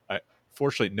 And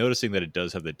fortunately, noticing that it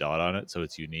does have the dot on it, so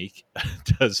it's unique,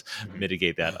 does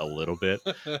mitigate that a little bit.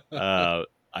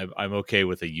 I'm okay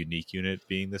with a unique unit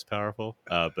being this powerful,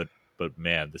 but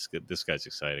man, this guy's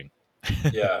exciting.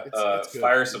 Yeah, it's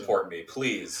fire support me,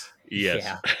 please. Yes.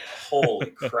 Yeah. Holy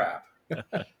crap.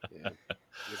 Yeah,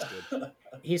 good.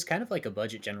 He's kind of like a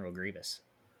budget General Grievous.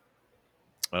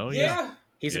 Oh yeah.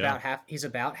 He's about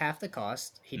half the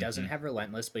cost. He doesn't have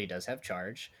Relentless, but he does have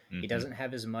Charge. He doesn't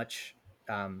have as much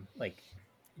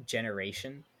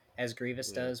generation as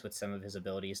Grievous does with some of his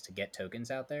abilities to get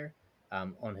tokens out there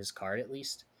on his card at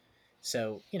least.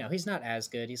 So he's not as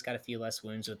good. He's got a few less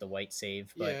wounds with the white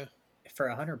save, but for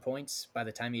 100 points, by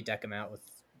the time you deck him out with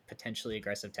potentially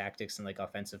aggressive tactics and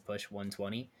offensive push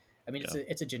 120. I mean,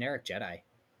 it's a generic Jedi.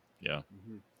 Yeah.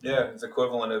 Yeah, it's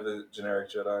equivalent of a generic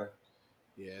Jedi.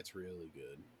 Yeah, it's really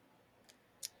good.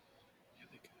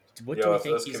 What Yo, do we if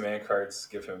think those command cards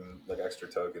give him like extra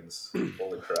tokens,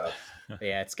 holy crap!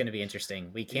 Yeah, it's going to be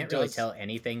interesting. We can't really tell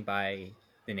anything by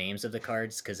the names of the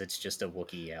cards because it's just a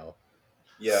Wookiee yell.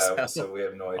 Yeah, so we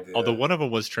have no idea. Although one of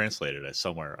them was translated as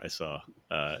somewhere I saw.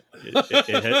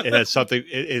 It has something.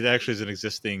 It actually is an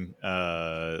existing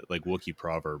like Wookiee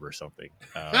proverb or something,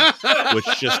 which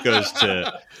just goes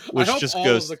to. Which I hope just all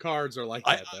goes. of the cards are like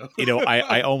that, though.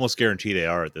 I almost guarantee they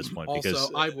are at this point. Also,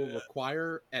 because I will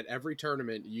require at every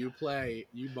tournament you play,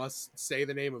 you must say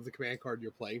the name of the command card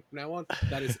you're playing from now on.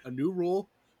 That is a new rule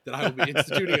that I will be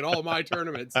instituting in all of my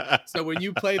tournaments. So when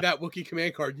you play that Wookiee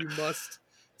command card, you must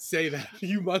say that.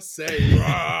 You must say.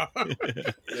 Yeah, you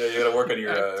got to work on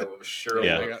your sure.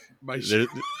 Yeah,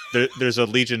 there's a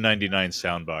Legion 99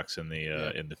 sound box in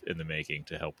the making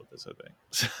to help with this, I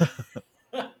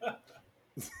think.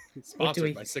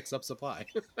 Sponsored by 6 Up Supply.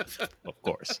 Of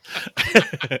course.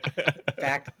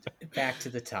 Back to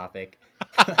the topic.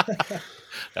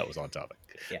 That was on topic.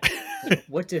 Yeah.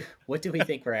 What do we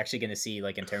think we're actually going to see,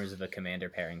 like, in terms of a commander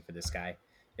pairing for this guy?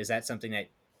 Is that something that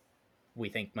we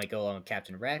think might go along with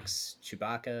Captain Rex,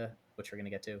 Chewbacca, which we're going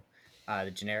to get to, the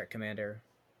generic commander,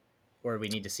 or we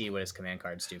need to see what his command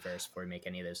cards do first before we make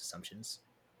any of those assumptions?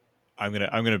 I'm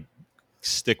gonna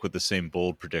stick with the same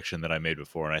bold prediction that I made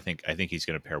before, and I think he's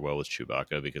going to pair well with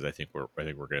Chewbacca because I think we're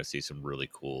going to see some really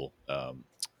cool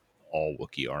all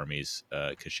Wookiee armies.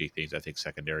 Kashyyyk things. I think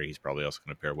secondary, he's probably also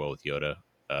going to pair well with Yoda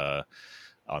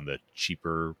on the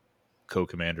cheaper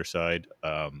co-commander side.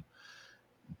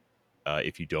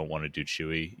 If you don't want to do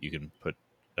Chewie, you can put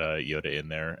Yoda in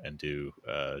there and do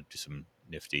some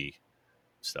nifty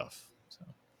stuff. So.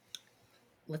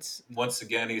 Once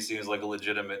again, he seems like a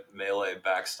legitimate melee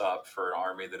backstop for an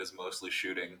army that is mostly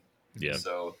shooting. Yeah.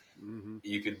 So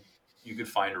you could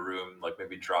find room, like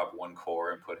maybe drop one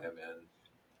core and put him in.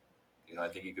 You know, I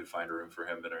think you could find room for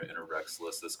him in a Rex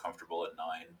list that's comfortable at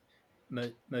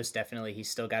 9. Most definitely. He's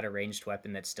still got a ranged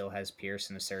weapon that still has Pierce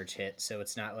and a surge hit, so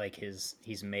it's not like he's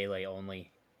melee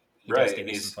only. He does give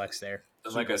you some flex there.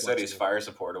 And like I said, he's fire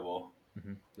supportable.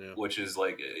 Mm-hmm. Yeah. Which is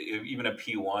like even a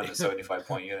P1, a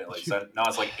 75-point unit. Like so now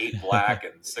it's like 8 black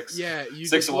and 6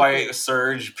 white,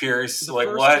 surge, Pierce. Like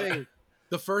what?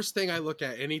 The first thing I look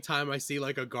at anytime I see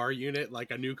like a Gar unit,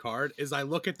 like a new card, is I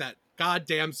look at that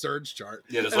goddamn surge chart.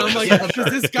 Yeah, and I'm like,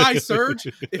 does this guy surge?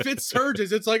 If it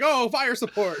surges, it's like, oh, fire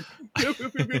support.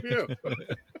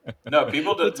 No,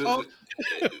 people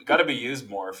got to be used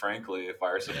more. Frankly,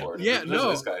 fire support. Yeah,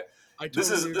 no. This guy.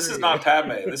 This is not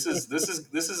Padme. This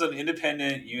is an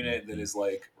independent unit that is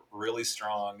like really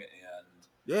strong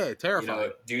and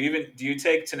terrifying. Do you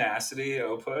take tenacity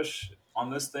push on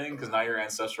this thing because now your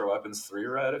ancestral weapon's 3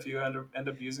 red if you end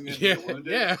up using it. Yeah, and get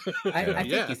wounded? Yeah. I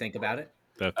think you think about it.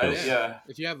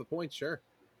 If you have the points, sure.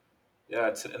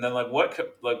 Yeah, and then what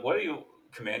do you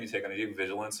command you take on? Do you take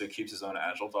vigilance so he keeps his own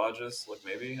agile dodges? Like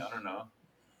maybe I don't know.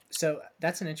 So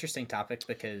that's an interesting topic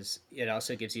because it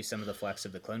also gives you some of the flex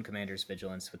of the clone commander's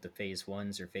vigilance with the phase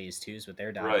 1s or phase 2s with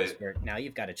their dodges, where now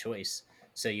you've got a choice.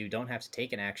 So you don't have to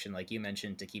take an action like you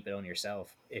mentioned to keep it on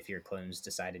yourself if your clones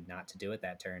decided not to do it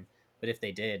that turn. But if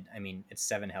they did, I mean, it's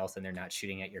 7 health and they're not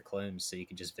shooting at your clones, so you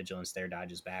can just vigilance their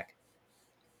dodges back.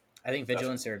 I think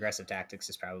vigilance or aggressive tactics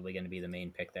is probably going to be the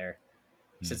main pick there.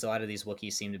 Mm-hmm. Since a lot of these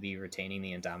Wookiees seem to be retaining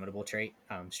the Indomitable trait,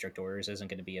 strict orders isn't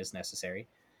going to be as necessary.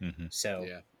 Mm-hmm. So,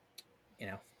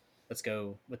 let's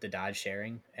go with the dodge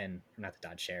sharing not the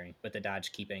dodge sharing, but the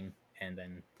dodge keeping and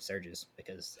then surges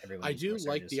because everyone. I do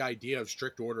like the idea of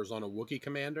strict orders on a Wookiee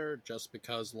commander just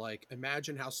because, like,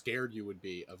 imagine how scared you would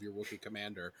be of your Wookiee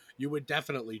commander. You would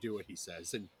definitely do what he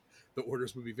says, and the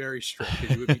orders would be very strict,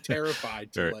 and you would be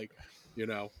terrified to,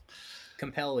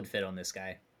 Compel would fit on this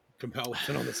guy. Compel would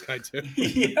fit on this guy too.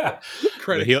 Yeah,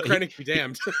 Krennic be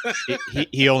damned.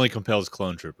 he only compels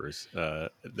clone troopers. The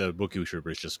Wookiee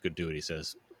troopers just could do what he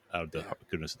says out of the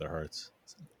goodness of their hearts.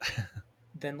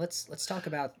 Then let's talk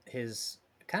about his.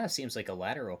 Kind of seems like a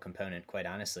lateral component, quite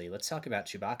honestly. Let's talk about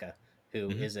Chewbacca,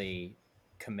 who is a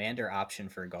commander option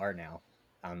for Gar now.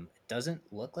 Doesn't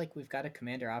look like we've got a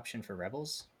commander option for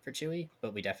Rebels for Chewie,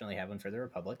 but we definitely have one for the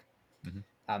Republic.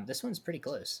 Mm-hmm. This one's pretty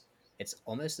close. It's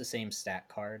almost the same stat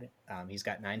card. He's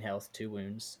got 9 health, 2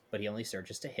 wounds, but he only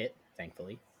surges to hit,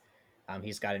 thankfully.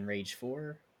 He's got Enrage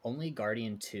 4, only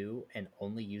Guardian 2, and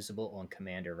only usable on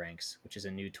Commander ranks, which is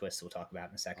a new twist we'll talk about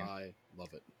in a second. I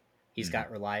love it. He's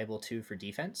got Reliable 2 for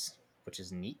defense, which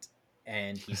is neat,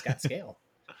 and he's got Scale.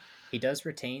 He does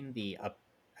retain the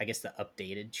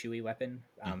updated Chewie weapon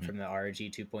from the ROG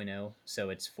 2.0, so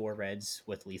it's 4 reds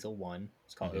with lethal 1.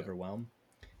 It's called Overwhelm.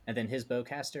 And then his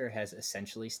bowcaster has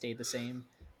essentially stayed the same.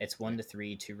 It's 1 to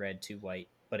 3, 2 red, 2 white,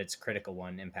 but it's critical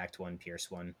 1, impact 1,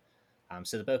 pierce 1.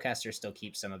 So the bowcaster still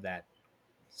keeps some of that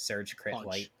surge crit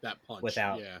light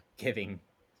without giving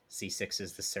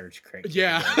C6s the surge crit.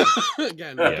 Yeah.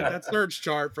 Again, look at that surge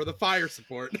chart for the fire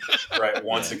support. Right.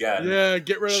 Once again. Yeah,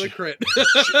 get rid of the crit.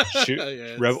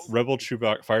 Rebel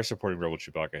Chewbacca, fire supporting Rebel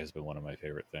Chewbacca has been one of my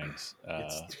favorite things.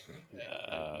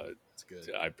 It's good.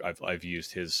 I've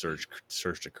used his surge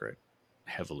to crit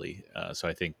heavily. So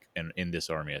I think, and in this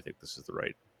army, I think this is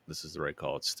the right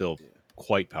call. It's still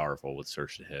quite powerful with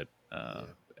surge to hit, and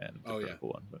the critical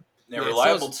one. But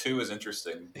reliable 2 is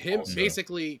interesting. Him also.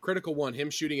 Basically critical 1, him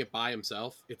shooting it by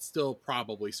himself, it's still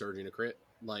probably surging a crit.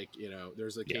 Like,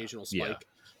 there's an occasional spike,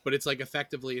 but it's like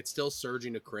effectively it's still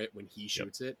surging a crit when he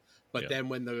shoots it. But then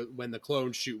when the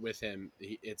clones shoot with him,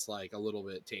 it's like a little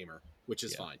bit tamer, which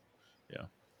is fine. Yeah.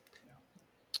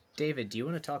 David, do you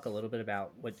want to talk a little bit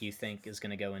about what you think is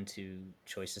going to go into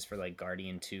choices for like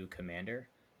Guardian 2 Commander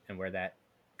and where that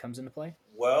comes into play?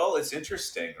 Well, it's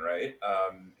interesting, right?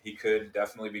 He could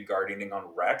definitely be guardianing on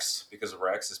Rex because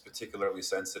Rex is particularly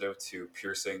sensitive to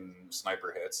piercing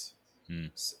sniper hits.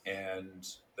 And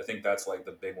I think that's like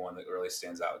the big one that really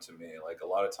stands out to me. Like a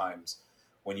lot of times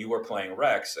when you are playing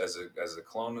Rex as a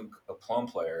clone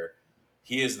player,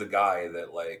 he is the guy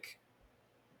that like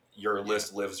your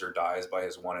list lives or dies by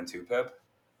his 1 and 2 pip,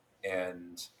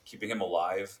 and keeping him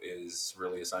alive is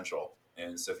really essential.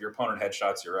 And so if your opponent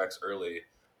headshots your Rex early,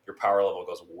 your power level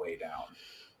goes way down.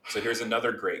 So here's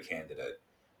another great candidate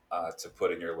to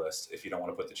put in your list. If you don't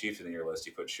want to put the Chieftain in your list,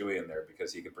 you put Chewie in there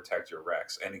because he can protect your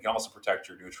Rex, and he can also protect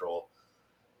your neutral.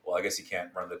 Well, I guess he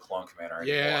can't run the clone commander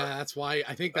anymore. Yeah, that's why.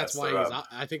 I think that's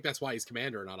why he's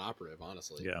commander, not operative.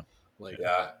 Honestly. Yeah.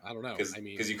 I don't know.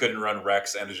 Because you couldn't run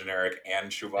Rex and a generic and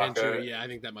Chewbacca. I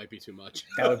think that might be too much.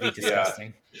 That would be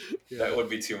disgusting. That would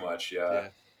be too much. Yeah.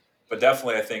 But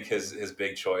definitely, I think his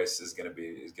big choice is going to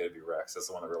be Rex. That's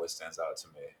the one that really stands out to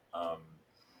me.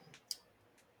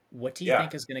 What do you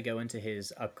think is going to go into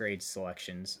his upgrade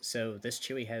selections? So this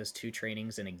Chewie has 2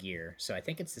 trainings and a gear, so I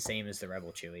think it's the same as the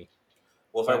Rebel Chewie.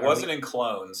 Well, if I wasn't in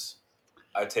clones,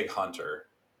 I'd take Hunter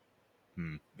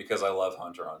because I love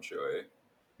Hunter on Chewie.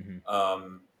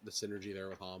 Mm-hmm. The synergy there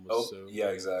with Han was yeah,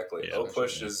 exactly.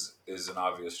 Push is an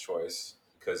obvious choice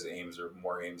because aims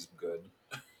good.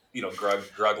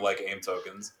 Grug like aim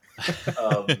tokens.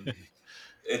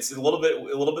 It's a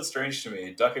little bit strange to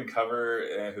me. Duck and cover,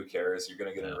 who cares? You're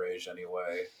gonna get enraged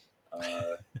anyway.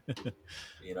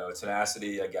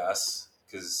 Tenacity, I guess,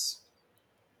 because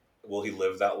will he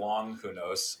live that long? Who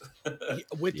knows?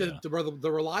 With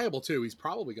the reliable too, he's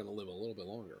probably going to live a little bit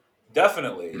longer.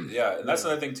 Definitely, yeah, and that's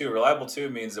another thing too. Reliable 2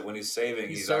 means that when he's saving,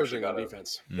 he's actually got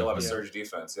defense. He'll have a surge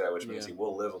defense, which means he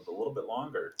will live a little bit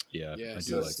longer. Yeah, I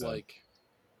do like that.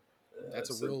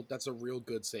 That's a real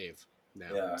good save.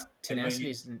 Now. Yeah,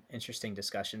 tenacity is an interesting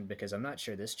discussion because I'm not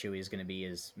sure this Chewie is going to be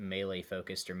as melee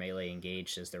focused or melee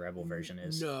engaged as the Rebel version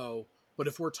is. No, but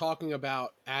if we're talking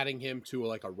about adding him to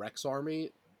like a Rex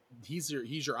army, he's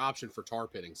your option for tar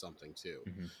pitting something too,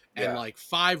 and like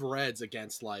 5 reds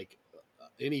against like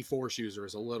any Force user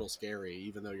is a little scary,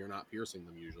 even though you're not piercing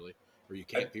them usually, or you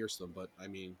can't pierce them. But I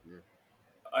mean,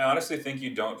 I honestly think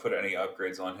you don't put any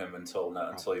upgrades on him until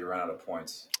you run out of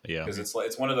points. Yeah, because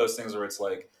it's one of those things where it's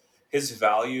like his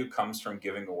value comes from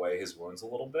giving away his wounds a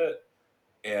little bit,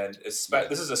 and this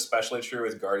is especially true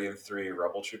with Guardian 3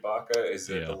 Rebel Chewbacca. Is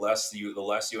that the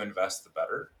less you invest, the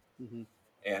better,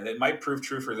 and it might prove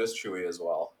true for this Chewie as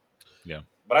well. Yeah,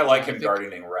 but I like him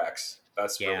guardianing Rex.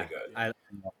 That's really good. I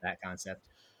love that concept.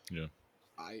 Yeah.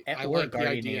 I or like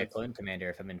guardianing a clone commander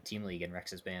if I'm in Team League and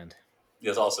Rex is banned.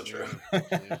 That's also true.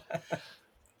 Yeah.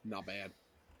 Not bad.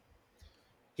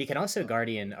 He can also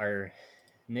guardian our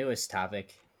newest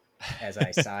topic as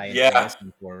I sigh and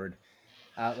listen forward.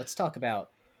 Let's talk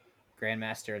about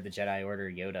Grandmaster of the Jedi Order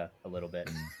Yoda a little bit.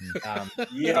 David,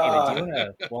 do you want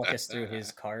to walk us through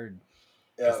his card?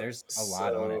 Because there's a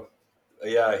lot on it.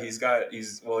 Yeah, he's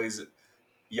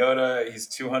Yoda. He's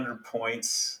 200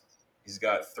 points. He's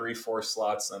got 3 Force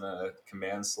slots and a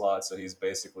command slot, so he's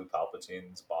basically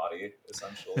Palpatine's body,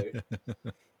 essentially.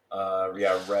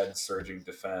 Red surging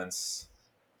defense,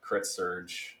 crit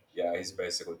surge. Yeah, he's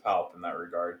basically Palp in that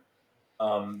regard.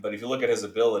 But if you look at his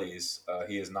abilities,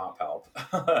 he is not Palp.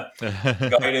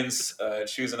 Guidance,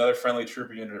 choose another friendly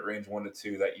trooper unit at range 1 to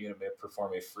 2. That unit may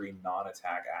perform a free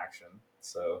non-attack action.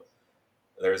 So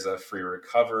there's a free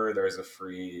recover. There's a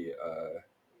free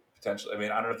potential. I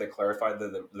mean, I don't know if they clarified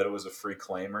that it was a free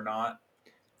claim or not.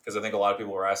 Because I think a lot of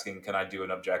people were asking, can I do an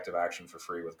objective action for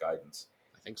free with guidance?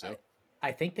 I think so.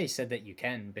 I think they said that you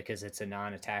can because it's a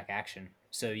non-attack action.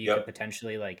 So you could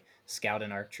potentially like scout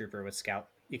an ARC trooper with scout.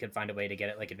 You could find a way to get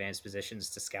it like advanced positions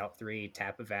to scout 3,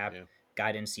 tap a VAP,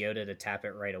 guidance Yoda to tap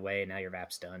it right away, and now your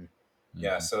Vap's done.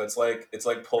 Yeah, so it's like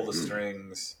pull the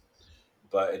strings,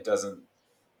 but it doesn't.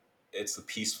 It's the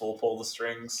peaceful pull the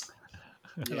strings.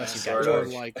 Yeah, sort or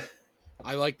of. like,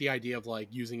 I like the idea of like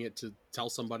using it to tell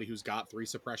somebody who's got 3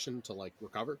 suppression to like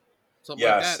recover, something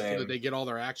like that, same. so that they get all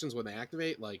their actions when they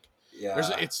activate. Like, Yeah,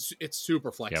 it's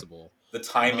super flexible. The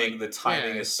timing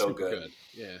is so good.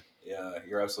 Yeah,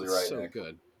 you're absolutely right. So Nick.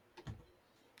 good.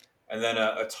 And then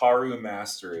a Taru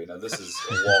Mastery. Now this is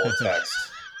a wall of text.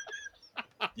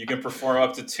 You can perform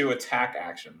up to 2 attack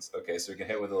actions. Okay, so you can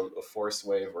hit with a Force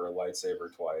Wave or a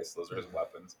Lightsaber twice. Those are his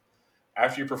weapons.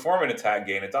 After you perform an attack,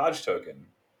 gain a dodge token.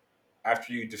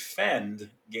 After you defend,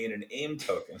 gain an aim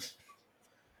token.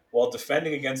 While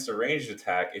defending against a ranged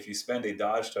attack, if you spend a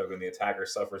dodge token, the attacker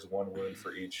suffers 1 wound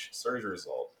for each surge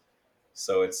result.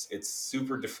 So it's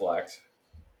super deflect,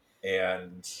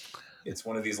 and it's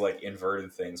one of these like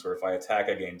inverted things where if I attack,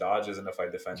 I gain dodges, and if I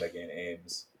defend, I gain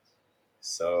aims.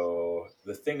 So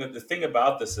the thing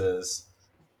about this is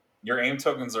your aim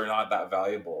tokens are not that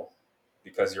valuable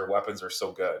because your weapons are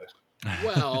so good.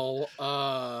 Well,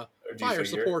 fire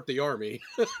support the army.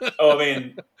 Oh, I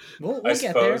mean, we'll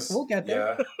get there. We'll get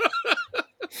there.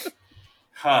 Yeah.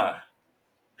 Huh.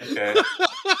 Okay.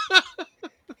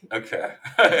 Okay.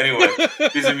 Anyway,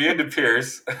 he's immune to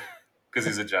Pierce because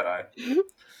he's a Jedi.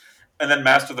 And then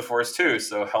Master the Force too.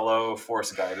 So hello,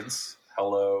 Force Guidance.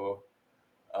 Hello,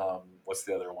 what's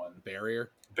the other one? Barrier.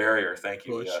 Thank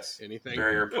you. Push, yes. Anything.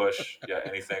 Barrier, push. Yeah,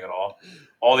 anything at all.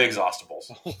 All the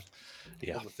exhaustibles.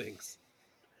 Yeah. All the things.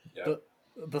 Yeah. But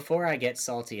before I get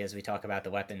salty as we talk about the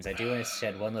weapons, I do want to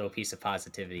shed one little piece of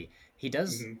positivity. He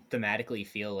does thematically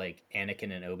feel like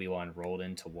Anakin and Obi-Wan rolled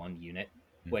into one unit,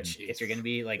 which if you're going to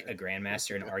be like a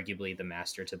Grandmaster and arguably the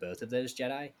master to both of those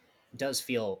Jedi, does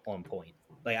feel on point.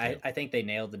 Like I think they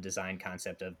nailed the design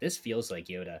concept of this feels like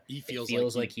Yoda. He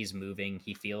feels like he's moving.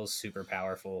 He feels super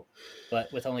powerful,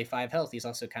 but with only 5 health, he's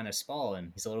also kind of small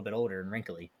and he's a little bit older and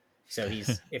wrinkly. So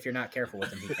he's if you're not careful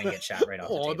with him, he can get shot right off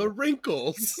the table. Oh, the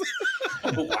wrinkles!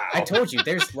 Oh, wow. I told you,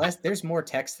 there's more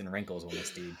text than wrinkles on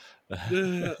this dude.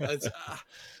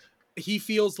 He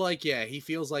feels like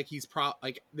he's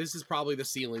this is probably the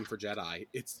ceiling for Jedi.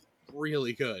 It's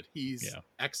really good. He's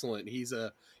excellent.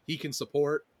 He can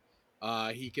support.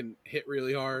 He can hit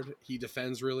really hard. He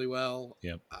defends really well.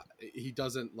 Yep. He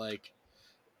doesn't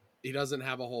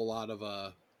have a whole lot of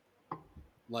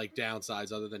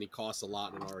downsides other than he costs a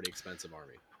lot in an already expensive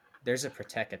army. There's a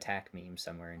protect attack meme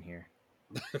somewhere in here.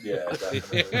 Yeah,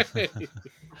 definitely.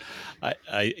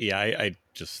 I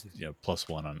just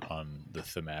 +1 on the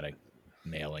thematic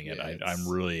nailing it. I'm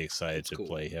really excited to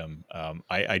play him.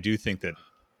 I do think that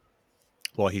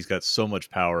while he's got so much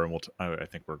power, and I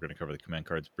think we're going to cover the command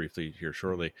cards briefly here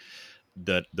shortly,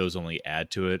 that those only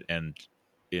add to it and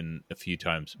in a few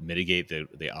times mitigate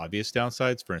the obvious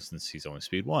downsides. For instance, he's only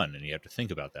speed 1, and you have to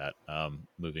think about that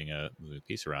moving a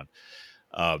piece around.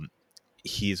 I think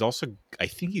he's also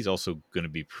going to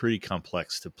be pretty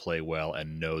complex to play well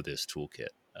and know this toolkit,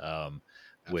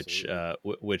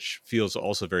 which feels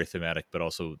also very thematic, but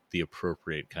also the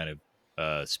appropriate kind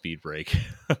of speed break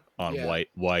on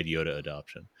wide Yoda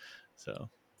adoption. So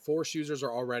Force users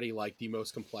are already like the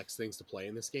most complex things to play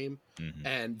in this game,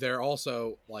 and they're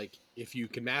also like, if you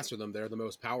can master them, they're the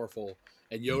most powerful.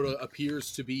 And Yoda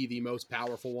appears to be the most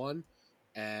powerful one,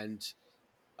 and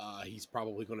he's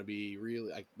probably going to be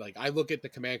really like I look at the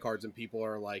command cards and people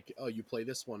are like, oh, you play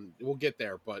this one, we'll get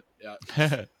there, but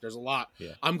there's a lot.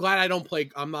 I'm glad I don't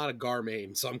play. I'm not a Gar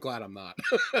main, so I'm glad I'm not.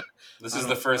 This is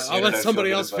the first. I'll let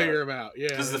somebody else figure them out. Yeah,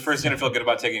 this is the first unit I feel good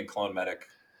about taking Clone Medic.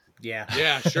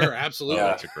 Yeah, sure, absolutely.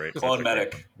 That's a great Clone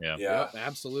Medic. Yep,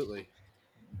 absolutely.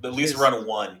 At least run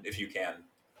 1 if you can.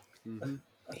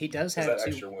 He does have that 2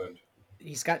 extra wound.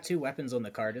 He's got 2 weapons on the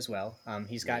card as well.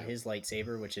 He's got his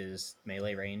lightsaber, which is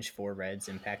melee range, 4 reds,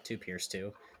 impact 2, pierce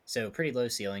 2. So pretty low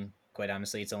ceiling. Quite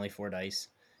honestly, it's only 4 dice.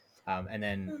 And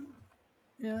then,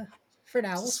 for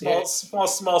now, we'll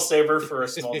small saber for a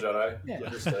small Jedi. Yeah.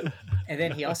 Understood. And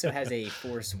then he also has a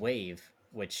Force Wave,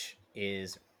 which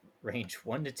is range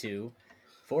 1 to 2,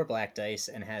 4 black dice,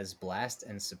 and has blast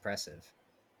and suppressive.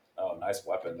 Oh, nice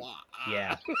weapon.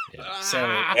 Yeah. So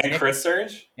and crit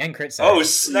surge? And crit surge. Oh,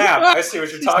 snap. I see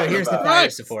what you're talking so here's about. The fire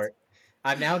support.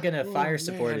 I'm now going to fire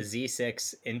support a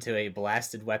Z6 into a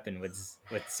blasted weapon with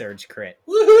surge crit.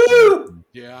 Woohoo!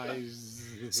 Yeah.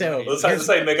 So let's have to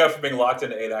say make up for being locked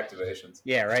into 8 activations.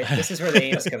 Yeah, right. This is where the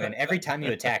aims come in. Every time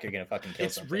you attack, you're going to fucking kill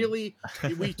something. Really,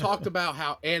 we talked about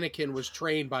how Anakin was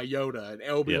trained by Yoda and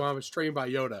Obi-Wan was trained by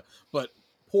Yoda, but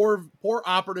poor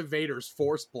operative Vader's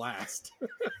Force Blast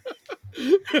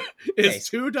is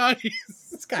 2 dice.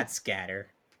 It's got scatter.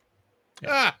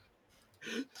 Ah.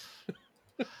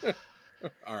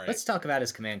 All right. Let's talk about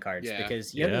his command cards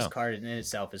because Yoda's card in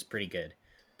itself is pretty good.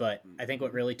 But I think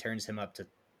what really turns him up to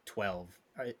 12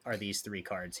 are these 3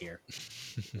 cards here.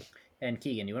 And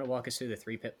Keegan, you want to walk us through the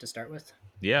 3-pip to start with?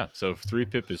 Yeah, so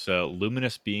 3-pip is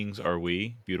Luminous Beings Are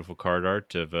We. Beautiful card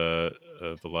art of a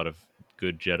lot of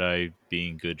good Jedi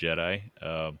being good Jedi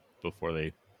before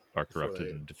they are corrupted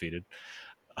and defeated.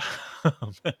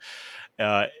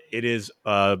 It is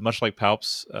much like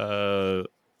Palp's an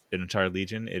entire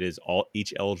legion. It is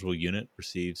each eligible unit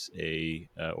receives a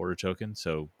order token,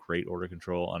 so great order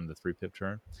control on the 3-pip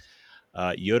turn.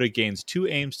 Yoda gains 2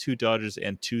 aims, 2 dodges,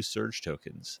 and 2 surge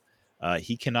tokens.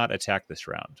 He cannot attack this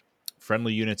round.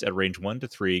 Friendly units at range 1 to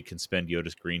 3 can spend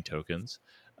Yoda's green tokens.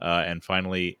 And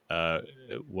finally,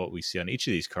 what we see on each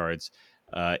of these cards,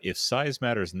 if Size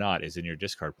Matters Not is in your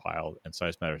discard pile, and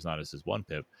Size Matters Not is his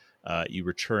 1-pip, you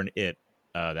return that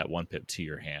 1-pip to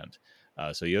your hand.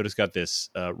 So Yoda's got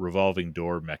this revolving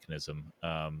door mechanism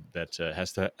that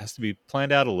has to be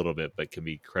planned out a little bit, but can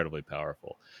be incredibly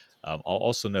powerful. I'll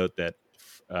also note that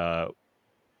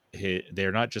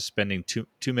they're not just spending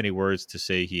too many words to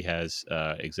say he has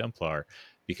Exemplar,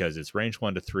 because it's range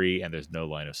 1 to 3 and there's no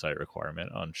line of sight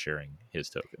requirement on sharing his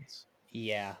tokens.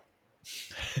 Yeah.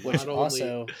 Which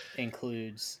also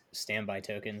includes standby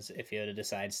tokens if Yoda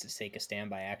decides to take a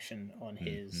standby action on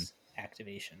his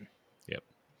activation. Yep.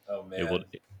 Oh man.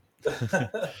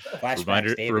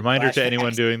 Reminder to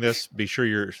anyone doing this: be sure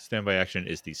your standby action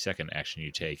is the second action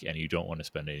you take, and you don't want to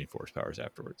spend any force powers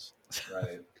afterwards.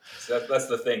 Right. So that's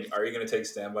the thing. Are you going to take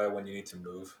standby when you need to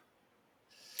move?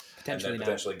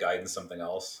 Potentially guidance something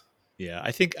else. Yeah,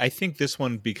 I think this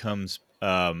one becomes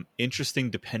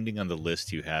interesting depending on the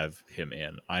list you have him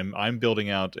in. I'm building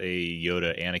out a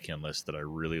Yoda Anakin list that I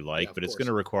really like, but it's going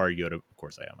to require Yoda. Of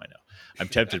course, I know. I'm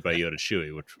tempted by Yoda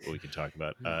Chewie, which we can talk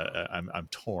about. I'm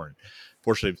torn.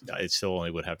 Fortunately, I still only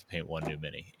would have to paint 1 new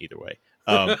mini either way.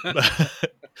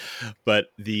 But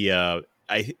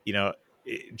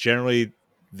generally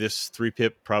this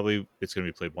 3-pip probably it's going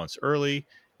to be played once early.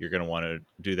 You're going to want to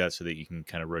do that so that you can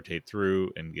kind of rotate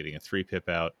through and getting a 3-pip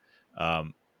out.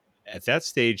 At that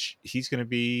stage, he's going to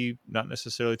be not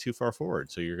necessarily too far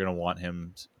forward. So you're going to want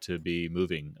him to be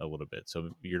moving a little bit.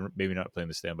 So you're maybe not playing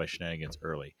the standby shenanigans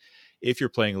early. If you're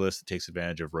playing a list that takes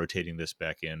advantage of rotating this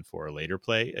back in for a later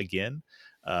play again,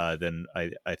 then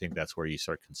I think that's where you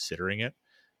start considering it.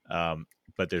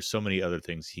 But there's so many other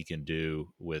things he can do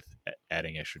with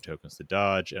adding extra tokens to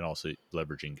dodge and also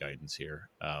leveraging guidance here.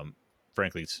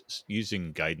 Frankly,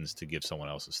 using guidance to give someone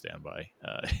else a standby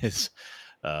is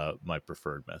my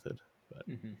preferred method. But.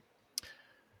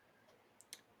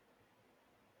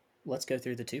 Let's go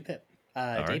through the 2-pip.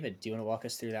 David, right. Do you want to walk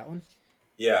us through that one?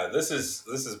 Yeah, this is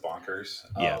bonkers.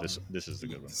 Yeah, this is the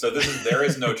good one. So There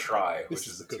Is No Try, which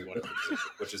is a good one,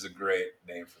 which is a great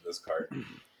name for this card.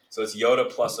 So it's Yoda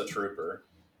plus a trooper.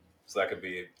 So that could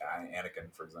be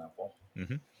Anakin, for example.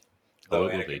 Mm-hmm. Though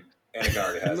Anakin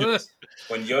already has this.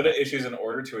 When Yoda issues an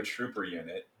order to a trooper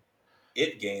unit,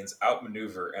 it gains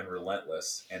Outmaneuver and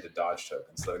Relentless and a dodge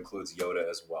token. So that includes Yoda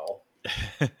as well.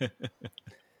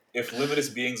 If Luminous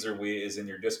Beings Are We is in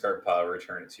your discard pile,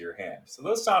 return it to your hand. So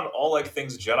those sound all like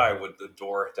things Jedi would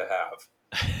adore to have.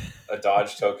 A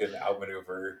dodge token,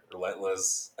 Outmaneuver,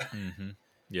 Relentless. Mm-hmm.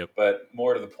 Yep. But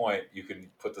more to the point, you can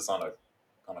put this on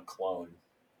a clone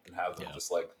and have them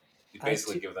just like you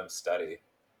basically give them steady.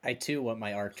 I too want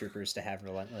my ARC troopers to have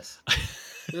Relentless.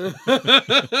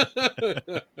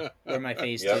 Or my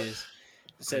phase 2s.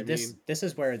 So this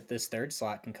is where this 3rd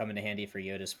slot can come into handy for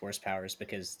Yoda's force powers,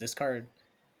 because this card,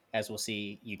 as we'll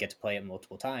see, you get to play it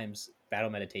multiple times.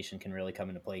 Battle meditation can really come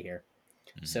into play here.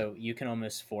 Mm-hmm. So you can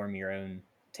almost form your own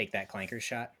take that clanker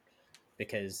shot,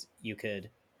 because you could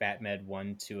Batmed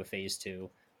 1 to a phase 2,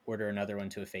 order another one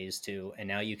to a phase 2, and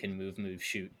now you can move,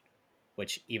 shoot,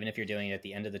 which even if you're doing it at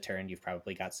the end of the turn, you've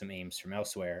probably got some aims from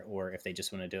elsewhere, or if they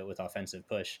just want to do it with offensive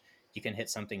push, you can hit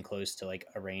something close to like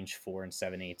a range 4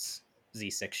 7/8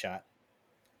 Z6 shot.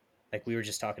 Like we were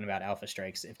just talking about Alpha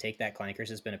Strikes. If Take That Clankers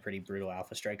has been a pretty brutal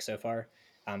Alpha Strike so far.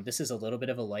 This is a little bit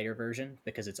of a lighter version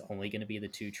because it's only going to be the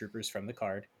 2 troopers from the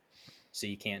card. So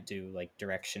you can't do like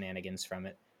direct shenanigans from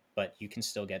it, but you can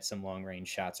still get some long range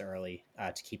shots early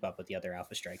to keep up with the other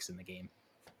Alpha Strikes in the game.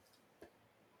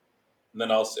 And then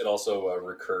it also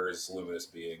recurs Luminous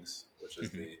Beings, which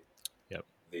is the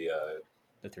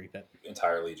 3-pip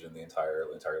entire Legion, the entire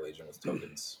Legion with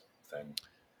tokens thing.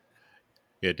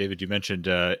 Yeah, David, you mentioned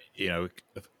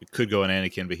could go on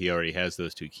Anakin, but he already has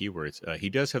those 2 keywords. He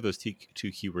does have those 2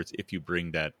 keywords if you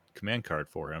bring that command card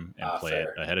for him and play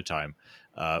fair. it ahead of time.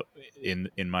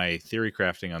 In my theory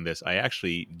crafting on this, I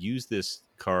actually use this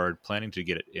card planning to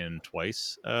get it in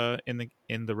twice in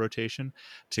the rotation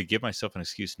to give myself an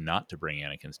excuse not to bring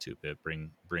Anakin's 2-pip,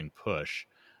 bring push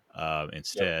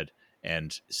instead. Yep.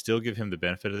 And still give him the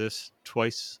benefit of this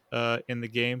twice in the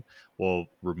game while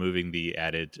removing the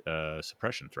added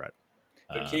suppression threat.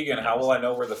 But Keegan, how will I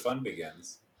know where the fun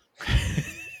begins?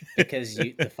 Because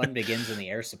the fun begins when the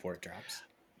air support drops.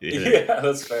 Yeah,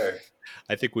 that's fair.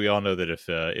 I think we all know that if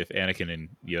Anakin and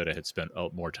Yoda had spent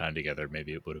more time together,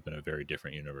 maybe it would have been a very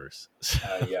different universe.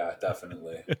 Yeah,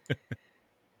 definitely.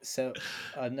 So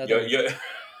another.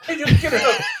 He didn't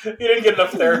get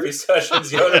enough therapy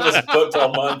sessions. Yoda was booked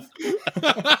all month.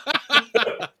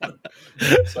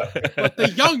 But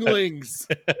the younglings.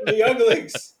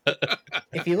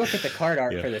 If you look at the card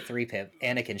art for the 3-pip,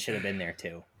 Anakin should have been there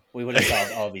too. We would have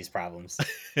solved all these problems.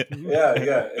 Yeah.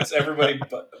 It's everybody.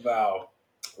 Wow,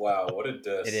 what a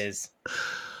diss. It is.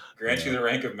 Grant you the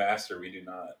rank of master, we do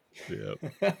not. Yep.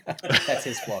 That's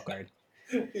his wall card.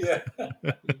 Yeah.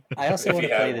 I also want to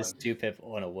play this 2-pip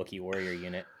on a Wookiee warrior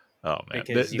unit. Oh man,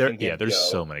 there's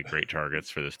so many great targets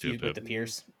for this 2-pip. With the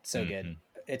Pierce, so good.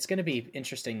 It's going to be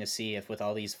interesting to see if with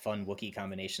all these fun Wookiee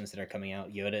combinations that are coming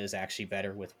out, Yoda is actually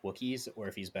better with Wookiees or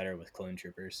if he's better with clone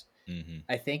troopers.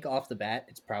 I think off the bat,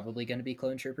 it's probably going to be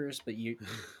clone troopers, but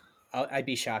I'd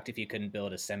be shocked if you couldn't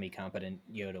build a semi-competent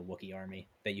Yoda Wookiee army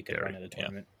that you could run at a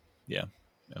tournament. Yeah,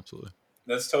 absolutely.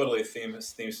 That's totally theme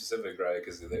specific, right?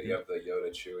 Because you have the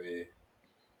Yoda Chewie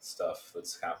stuff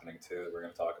that's happening too that we're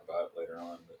going to talk about later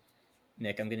on. But...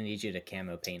 Nick, I'm going to need you to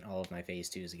camo paint all of my phase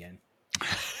 2s again.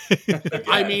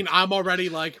 I mean, I'm already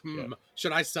like,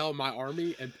 should I sell my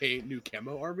army and pay new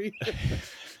camo army?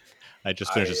 I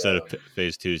just finished a set of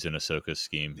phase 2s in Ahsoka's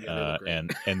scheme,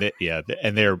 and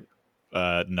they're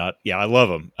not. Yeah, I love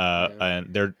them,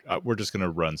 and they're. We're just gonna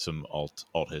run some alt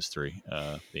history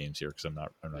themes here because I'm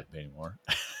not paying more.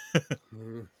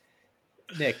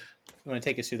 Nick, you want to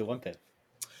take us through the 1-pip?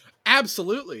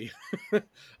 Absolutely.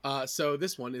 So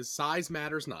this one is Size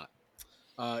Matters Not.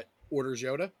 Orders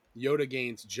Yoda. Yoda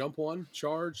gains jump 1,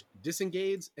 charge,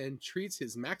 disengage, and treats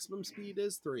his maximum speed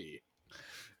as 3.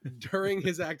 During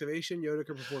his activation, Yoda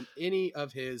can perform any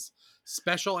of his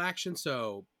special actions.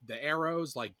 So the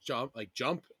arrows like jump,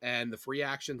 and the free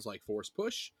actions like force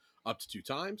push up to 2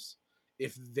 times.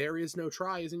 If there is no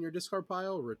tries in your discard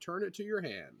pile, return it to your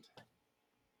hand.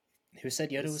 Who said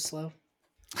Yoda was slow?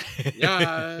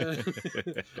 Yeah.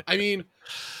 I mean,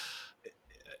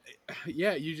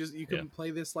 yeah, you can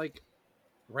play this like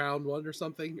round 1 or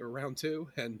something, or round 2,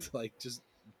 and like just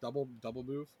double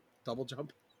move, double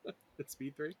jump at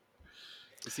speed 3.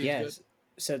 Yes. Good.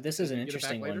 So this is an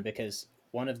interesting one because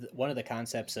one of the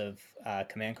concepts of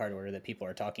command card order that people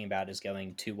are talking about is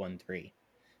going 2-1-3.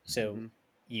 So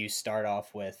you start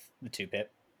off with the 2-pip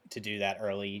to do that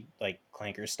early like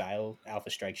clanker style alpha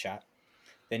strike shot.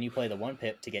 Then you play the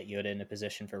 1-pip to get Yoda in a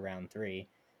position for round 3.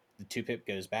 The 2-pip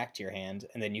goes back to your hand,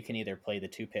 and then you can either play the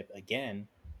 2-pip again,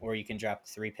 or you can drop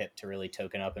the 3-pip to really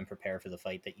token up and prepare for the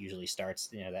fight that usually starts,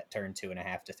 that turn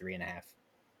 2.5 to 3.5.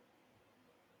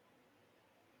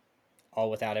 All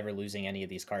without ever losing any of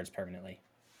these cards permanently.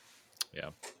 Yeah.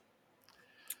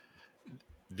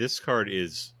 This card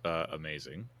is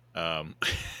amazing.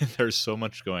 There's so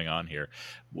much going on here.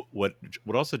 What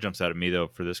also jumps out at me, though,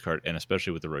 for this card, and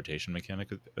especially with the rotation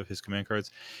mechanic of his command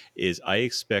cards, is I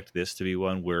expect this to be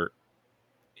one where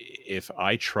if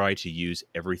I try to use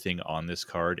everything on this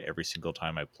card every single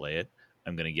time I play it,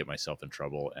 I'm going to get myself in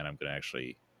trouble, and I'm going to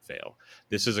actually fail.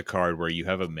 This is a card where you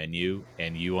have a menu,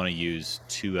 and you want to use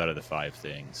 2 out of the 5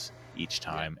 things each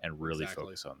time, and really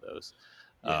focus on those.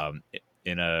 Yeah.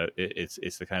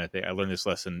 It's the kind of thing I learned this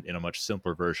lesson in a much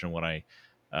simpler version when I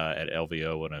at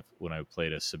LVO when I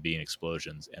played a Sabine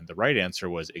Explosions, and the right answer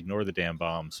was ignore the damn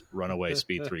bombs, run away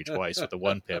speed 3 twice with the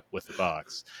 1-pip with the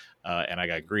box, and I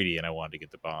got greedy and I wanted to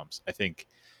get the bombs. I think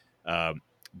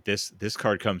this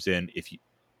card comes in if you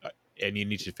and you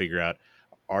need to figure out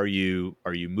are you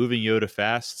moving Yoda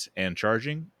fast and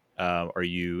charging? Are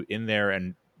you in there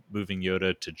and moving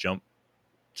Yoda to jump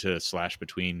to slash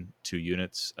between 2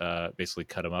 units, basically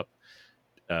cut them up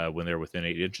when they're within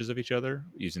 8 inches of each other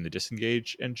using the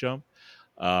disengage and jump?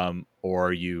 Or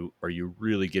are you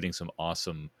really getting some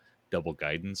awesome double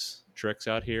guidance tricks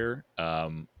out here?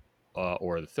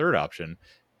 Or the third option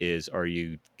is are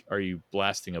you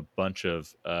blasting a bunch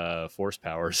of force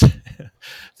powers,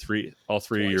 all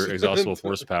three of your exhaustible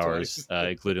force powers,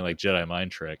 including like Jedi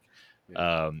Mind Trick,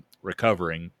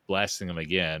 recovering, blasting them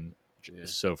again,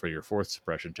 So for your fourth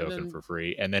suppression token for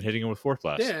free, and then hitting him with Force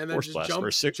Blast. Yeah, and then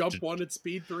just jump 1 at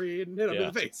speed 3 and hit him in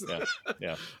the face.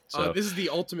 Yeah. So this is the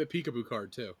ultimate peekaboo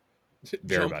card too.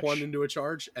 Jump 1 into a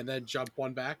charge and then jump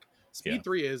 1 back. Speed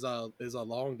 3 is a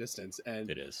long distance, and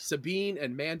it is. Sabine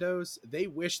and Mandos, they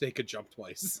wish they could jump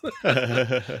twice.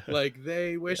 Like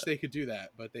they wish they could do that,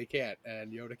 but they can't,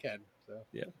 and Yoda can. So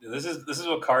this is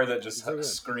a card that just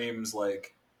screams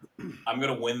like, I'm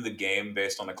gonna win the game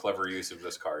based on a clever use of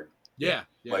this card. Yeah,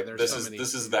 like this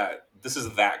is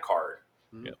that card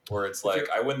where it's like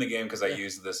I win the game because I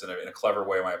used this in a clever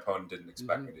way my opponent didn't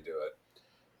expect me to do it.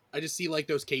 I just see like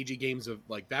those cagey games of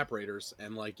like Vaporators,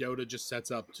 and like Yoda just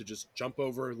sets up to just jump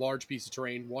over a large piece of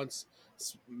terrain once,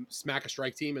 smack a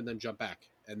strike team, and then jump back.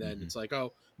 And then it's like,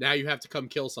 oh, now you have to come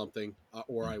kill something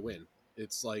or I win.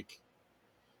 It's like,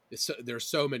 there's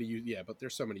so many, but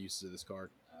there's so many uses of this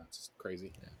card. It's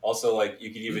crazy. Also, like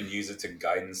you could even use it to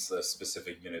guidance a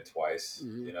specific unit twice.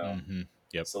 You know.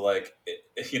 Yep. So like,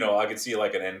 I could see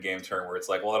like an end game turn where it's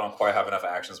like, well, I don't quite have enough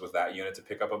actions with that unit to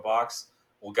pick up a box.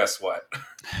 Well, guess what?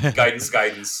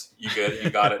 guidance. You good? You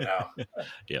got it now.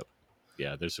 Yep.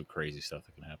 Yeah, there's some crazy stuff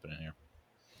that can happen in here.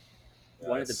 Yeah,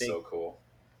 one of the big, so cool.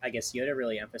 I guess Yoda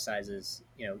really emphasizes,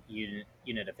 unit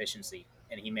efficiency,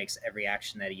 and he makes every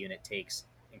action that a unit takes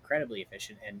incredibly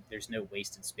efficient, and there's no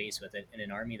wasted space with it in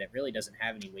an army that really doesn't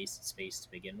have any wasted space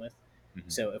to begin with.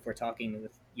 So if we're talking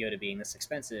with Yoda being this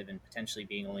expensive and potentially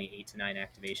being only 8 to 9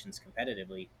 activations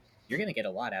competitively, you're going to get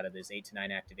a lot out of those 8 to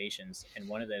 9 activations, and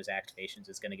one of those activations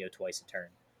is going to go twice a turn.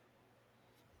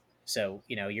 So,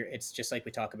 it's just like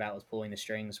we talk about with pulling the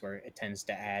strings, where it tends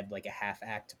to add like a half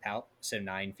act to pout, so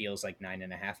 9 feels like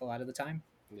 9.5 a lot of the time.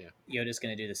 Yeah, Yoda's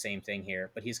going to do the same thing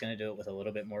here, but he's going to do it with a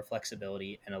little bit more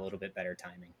flexibility and a little bit better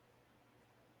timing.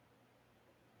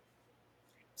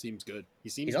 Seems good.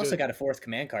 He's also got a 4th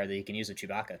command card that he can use with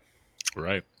Chewbacca.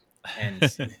 Right. And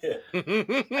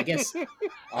I guess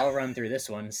I'll run through this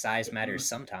one. Size matters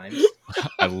sometimes.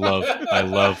 I love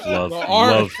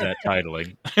that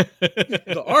titling.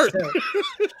 The art.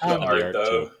 The art,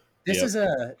 though.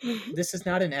 This is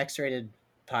not an X-rated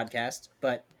podcast,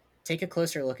 but take a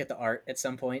closer look at the art at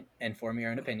some point and form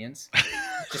your own opinions.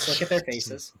 Just look at their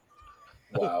faces.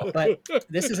 Wow. But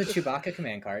this is a Chewbacca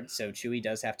command card, so Chewie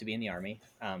does have to be in the army.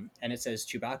 And it says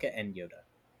Chewbacca and Yoda.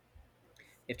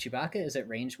 If Chewbacca is at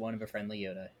range 1 of a friendly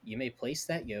Yoda, you may place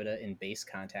that Yoda in base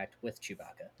contact with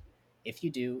Chewbacca. If you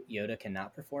do, Yoda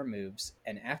cannot perform moves,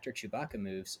 and after Chewbacca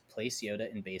moves, place Yoda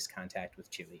in base contact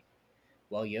with Chewie.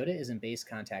 While Yoda is in base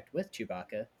contact with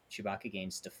Chewbacca, Chewbacca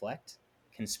gains Deflect,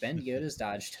 can spend Yoda's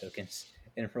dodge tokens,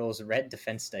 and rolls red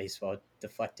defense dice while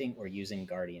defending or using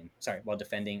Guardian.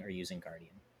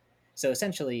 So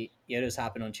essentially, Yoda's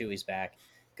hopping on Chewie's back,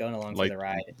 going along for the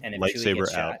ride, and if Chewie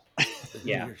gets shot,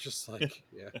 you're just like,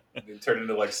 you turn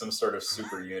into like some sort of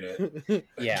super unit.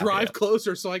 Drive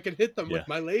closer so I can hit them with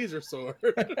my laser sword.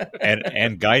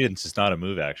 and guidance is not a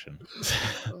move action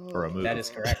for a move. That is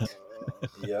correct.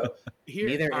 Yep.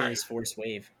 Neither is Force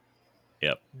Wave.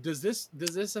 Yep. Does this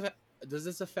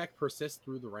effect persist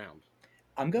through the round?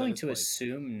 I'm going to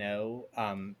assume no.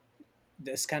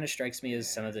 This kind of strikes me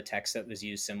as some of the text that was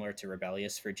used similar to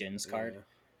Rebellious for Jin's card,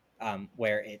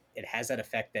 where it has that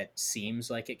effect that seems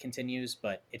like it continues,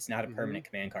 but it's not a permanent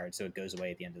command card, so it goes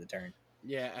away at the end of the turn.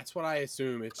 Yeah, that's what I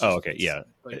assume. It's just,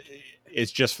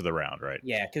 it's just for the round, right?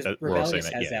 Yeah, because Rebellious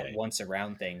has that once a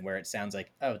round thing where it sounds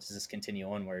like, oh, does this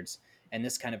continue onwards? And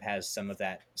this kind of has some of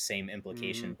that same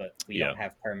implication, but we don't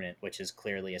have permanent, which is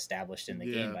clearly established in the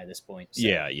game by this point. So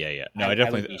No, I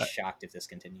would be shocked if this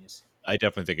continues. I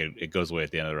definitely think it goes away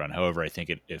at the end of the round. However, I think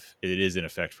if it is in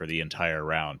effect for the entire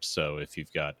round. So if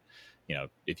you've got,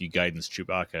 if you guidance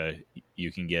Chewbacca,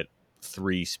 you can get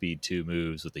 3 speed 2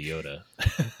 moves with the Yoda.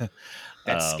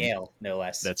 That's scale, no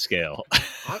less. That's scale.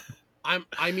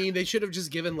 I mean, they should have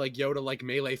just given like Yoda like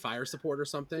melee fire support or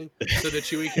something, so that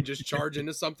Chewie can just charge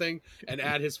into something and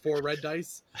add his 4 red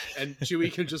dice, and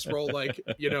Chewie can just roll like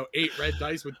 8 red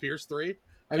dice with Pierce 3.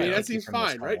 I mean, that seems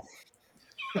fine, right?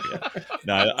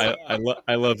 No,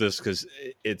 I love this because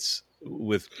it's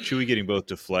with Chewie getting both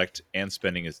deflect and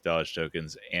spending his dodge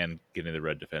tokens and getting the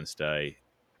red defense die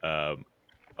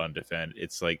on defend.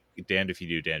 It's like damned if you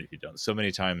do, damned if you don't. So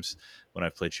many times when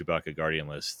I've played Chewbacca Guardian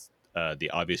lists, the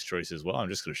obvious choice is, well, I'm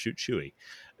just going to shoot Chewie.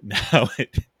 Now,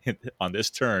 on this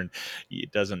turn,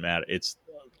 it doesn't matter. It's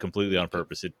completely on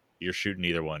purpose. You're shooting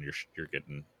either one. You're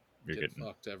getting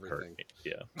fucked everything. Hurt.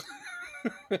 Yeah.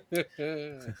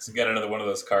 It's again another one of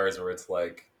those cards where it's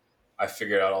like, I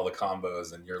figured out all the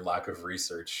combos, and your lack of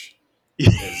research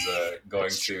is going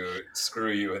to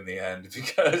screw you in the end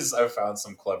because I found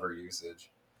some clever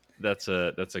usage. That's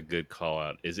a good call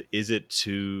out. Is it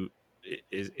too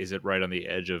is it right on the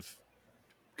edge of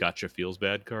gotcha feels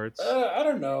bad cards? I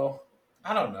don't know.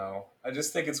 I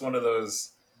just think it's one of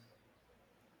those.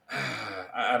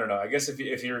 I don't know. I guess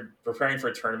if you're preparing for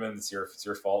a tournament, it's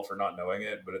your fault for not knowing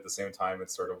it. But at the same time,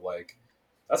 it's sort of like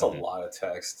that's a lot of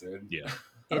text, dude. Yeah,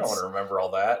 I don't want to remember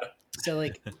all that. So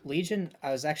like Legion,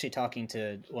 I was actually talking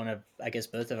to one of, I guess,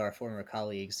 both of our former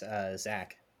colleagues,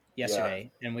 Zach,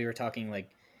 yesterday, and we were talking like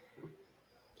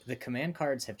the command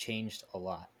cards have changed a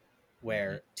lot.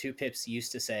 Where 2 pips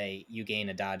used to say you gain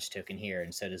a dodge token here,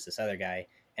 and so does this other guy.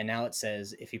 And now it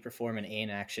says if you perform an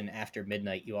AN action after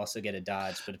midnight, you also get a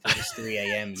dodge. But if it was 3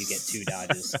 a.m., you get 2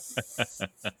 dodges.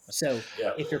 So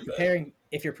if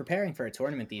you're preparing for a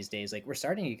tournament these days, like we're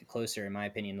starting to get closer, in my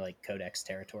opinion, like Codex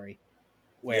territory,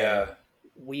 where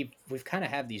we've kind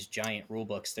of have these giant rule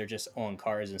books. They're just on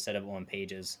cards instead of on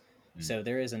pages. So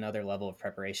there is another level of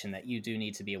preparation that you do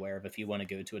need to be aware of if you want to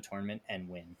go to a tournament and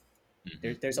win.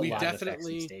 There's a lot of effects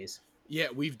these days. Yeah,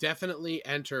 we've definitely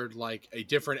entered like a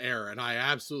different era, and I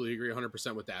absolutely agree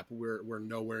 100% with that. But we're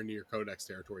nowhere near Codex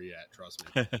territory yet. Trust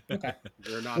me. Okay,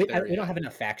 we're not there. We don't have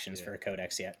enough factions for a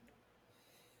Codex yet.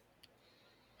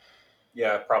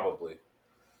 Yeah, probably.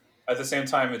 At the same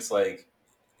time, it's like,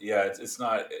 it's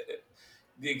not.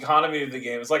 The economy of the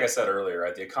game is like I said earlier,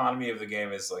 right? The economy of the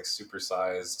game is like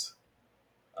supersized.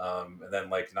 And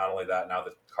then, like, not only that, now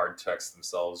the card texts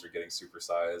themselves are getting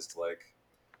supersized. Like,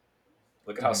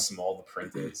 look at how small the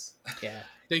print is. Yeah,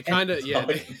 they kind of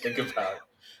think about.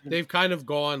 They've kind of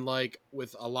gone like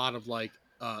with a lot of like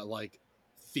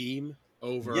theme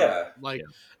over I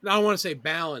don't want to say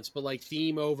balance, but like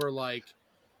theme over like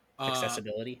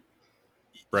accessibility,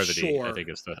 brevity. Sure. I think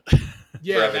it's the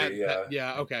brevity,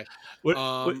 okay.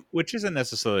 Which isn't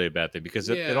necessarily a bad thing because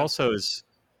it also is.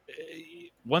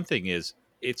 One thing is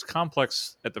it's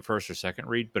complex at the first or second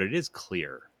read, but it is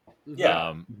clear.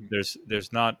 Yeah.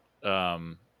 There's not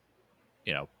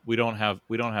we don't have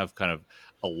kind of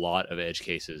a lot of edge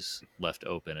cases left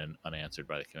open and unanswered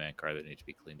by the command card that need to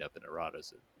be cleaned up in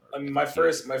erratas. I mean, my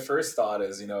first thought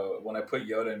is, when I put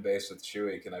Yoda in base with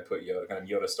Chewie, can I put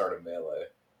Yoda start a melee?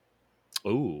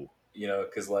 Ooh.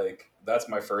 Because like that's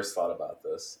my first thought about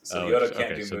this. So Yoda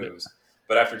can't do moves,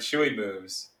 but after Chewie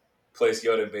moves, place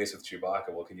Yoda in base with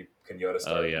Chewbacca. Well, can Yoda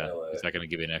start a melee? Is that going to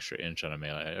give you an extra inch on a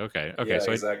melee? Okay. Yeah,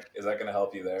 so is that going to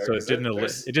help you there? So it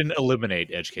didn't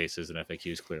eliminate edge cases and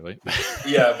FAQs clearly.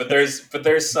 Yeah, but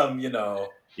there's some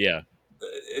Yeah.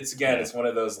 It's one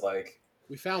of those like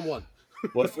we found one.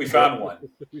 We found one.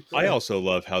 I also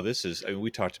love how this is. I mean,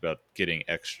 we talked about getting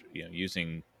extra,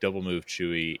 using double move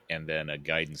Chewie and then a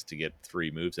guidance to get 3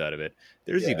 moves out of it.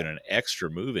 There's even an extra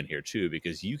move in here too,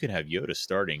 because you can have Yoda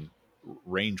starting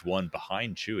range 1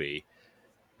 behind Chewie.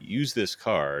 Use this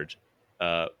card.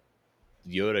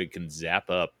 Yoda can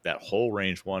zap up that whole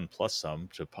range 1 plus some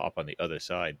to pop on the other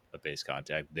side of base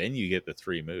contact. Then you get the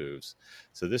 3 moves.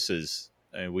 So this is.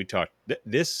 I mean, we talked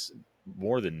this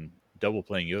more than. Double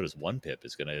playing Yoda's 1 pip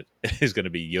is gonna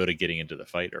be Yoda getting into the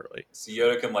fight early. So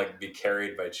Yoda can like be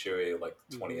carried by Chewie like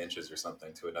 20 inches or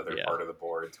something to another part of the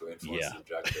board to influence the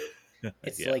objective.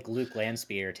 It's like Luke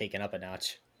Landspeeder taken up a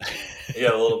notch.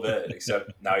 Yeah, a little bit.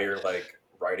 Except now you're like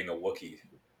riding a Wookiee.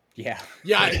 Yeah.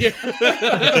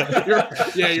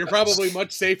 You're probably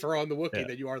much safer on the Wookiee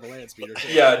than you are the Landspeeder.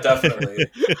 Yeah, definitely.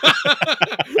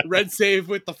 Red save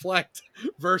with deflect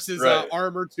versus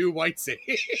armor 2 white save.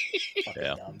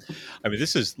 Yeah, I mean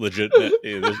this is legitimate.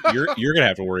 You're gonna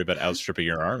have to worry about outstripping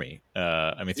your army.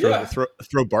 I mean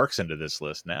throw Barks into this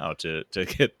list now to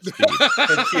get speed.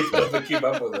 keep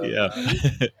up with it. Yeah,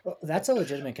 well, that's a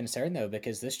legitimate concern though,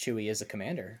 because this Chewie is a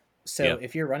commander. So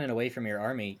if you're running away from your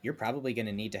army, you're probably going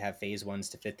to need to have phase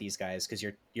 1s to fit these guys because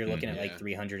you're looking at like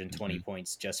 320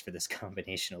 points just for this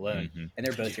combination alone, and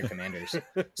they're both your commanders.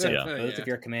 So both of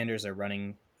your commanders are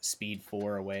running speed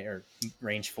 4 away or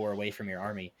range 4 away from your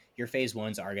army. Your phase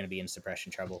 1s are going to be in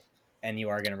suppression trouble, and you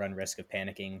are going to run risk of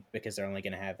panicking because they're only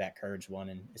going to have that courage 1,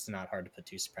 and it's not hard to put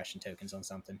 2 suppression tokens on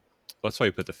something. That's why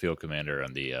you put the field commander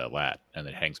on the lat, and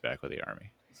it hangs back with the army.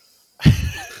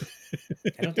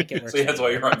 I don't think it works. So that's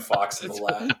why you run Fox in the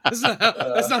lab.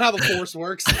 That's not how the Force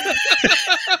works.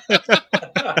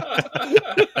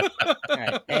 All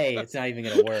right. Hey, it's not even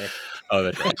going to work. Oh,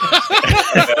 that's right.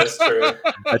 That's true.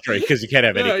 That's right, because you can't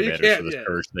have any commanders for this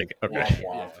courage thing.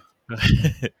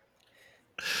 Okay.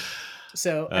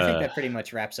 So I think that pretty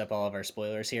much wraps up all of our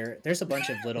spoilers here. There's a bunch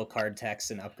of little card texts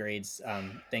and upgrades,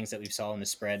 things that we saw in the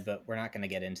spread, but we're not going to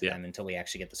get into them until we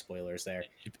actually get the spoilers there.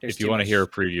 If you want to hear a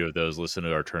preview of those, listen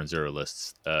to our Turn Zero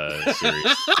lists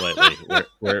series slightly,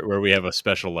 where we have a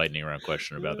special lightning round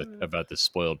question about the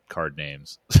spoiled card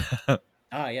names.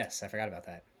 Ah, yes, I forgot about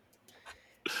that.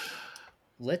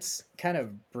 let's kind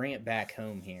of bring it back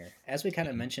home here. As we kind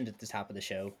of mentioned at the top of the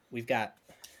show, we've got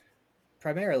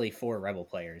primarily 4 Rebel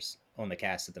players on the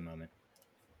cast at the moment.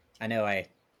 I know I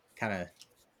kind of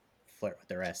flirt with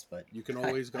the rest, but you can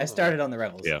always go. I started on the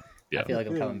Rebels. Yeah. I feel like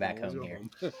I'm coming back home here.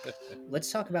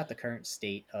 Let's talk about the current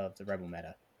state of the Rebel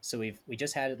meta. So we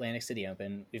just had Atlantic City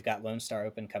Open. We've got Lone Star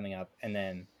Open coming up, and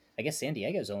then I guess San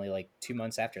Diego's only like 2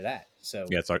 months after that. So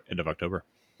yeah, it's end of October.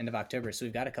 End of October. So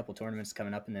we've got a couple tournaments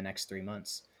coming up in the next 3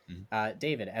 months. Mm-hmm.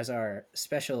 David, as our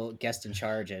special guest in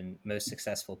charge and most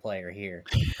successful player here,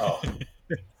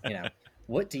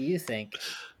 what do you think,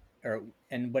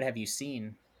 and what have you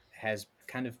seen has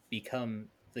kind of become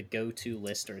the go-to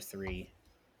list or 3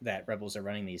 that Rebels are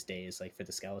running these days, like for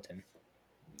the skeleton?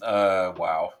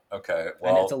 Wow. Okay.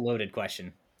 Well, and it's a loaded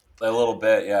question. A little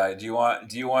bit, yeah. Do you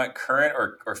want current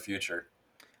or future?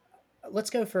 Let's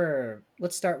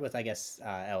start with, I guess,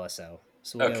 LSO.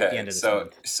 So we'll go okay. at the end of this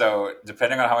month. So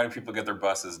depending on how many people get their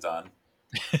buses done,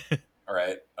 all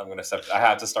right, I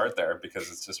have to start there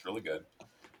because it's just really good.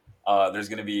 There's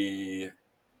going to be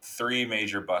 3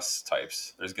 major bus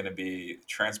types. There's going to be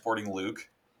transporting Luke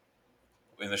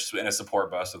in a support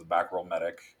bus with a backroll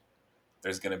medic.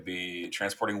 There's going to be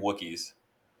transporting Wookiees,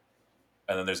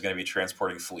 and then there's going to be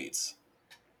transporting fleets.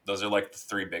 Those are like the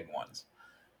 3 big ones.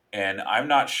 And I'm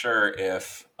not sure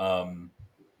if the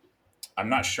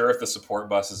support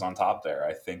bus is on top there.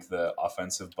 I think the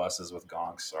offensive buses with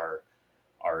gonks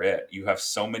are it. You have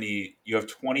 20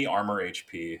 armor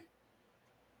HP.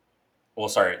 Well,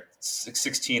 sorry,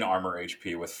 16 armor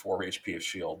HP with 4 HP of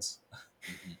shields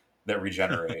that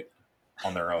regenerate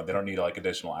on their own. They don't need like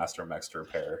additional astromechs to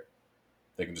repair.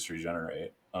 They can just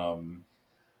regenerate. And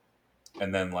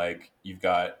then like you've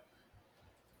got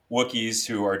Wookiees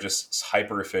who are just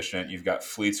hyper efficient. You've got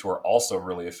fleets who are also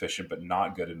really efficient but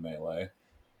not good in melee.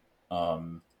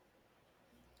 And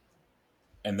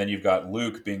then you've got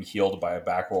Luke being healed by a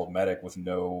backrolled medic with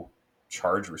no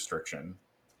charge restriction.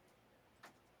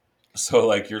 So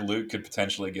like your Luke could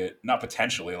potentially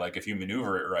like if you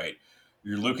maneuver it right,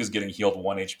 your Luke is getting healed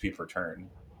 1 HP per turn.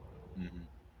 Mm-hmm.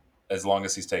 As long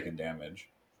as he's taking damage.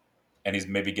 And he's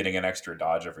maybe getting an extra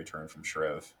dodge every turn from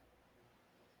Shriv.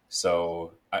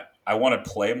 So I want to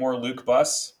play more Luke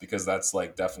bus because that's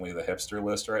like definitely the hipster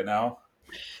list right now.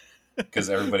 Because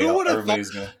everybody's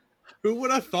gonna. Who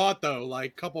would have thought though?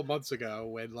 Like a couple months ago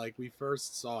when like we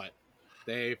first saw it,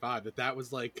 the A5, that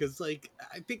was like, because like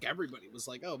I think everybody was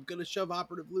like, "Oh, I'm gonna shove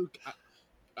operative Luke."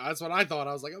 That's what I thought.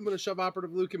 I was like, "I'm gonna shove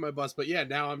operative Luke in my bus," but yeah,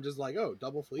 now I'm just like, "Oh,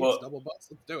 double fleets, double bus,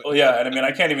 let's do it." Well, yeah, and I mean,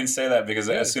 I can't even say that because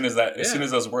as soon as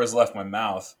those words left my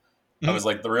mouth. I was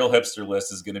like, the real hipster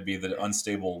list is going to be the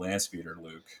unstable land speeder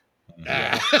Luke.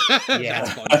 Yeah,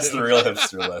 that's the real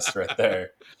hipster list right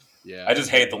there. Yeah, I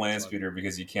just hate the land speeder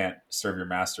because you can't serve your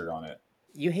master on it.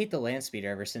 You hate the land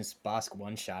speeder ever since Bosk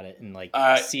one-shot it in like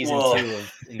season 2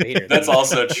 of Invader. That's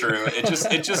also true.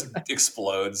 It just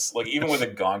explodes. Like even with a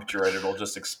gonk droid, it'll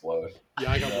just explode.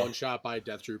 Yeah, I got one shot by a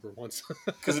Death Trooper once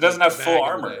because it doesn't have full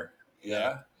armor.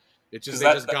 Yeah. It just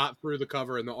just got through the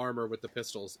cover and the armor with the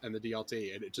pistols and the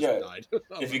DLT, and it just died.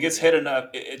 If he gets hit enough,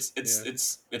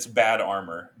 it's bad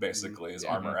armor basically. Is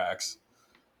armor X,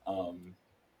 and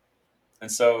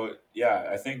so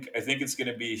I think it's going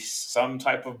to be some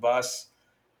type of bus.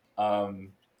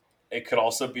 It could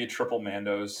also be triple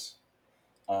Mandos.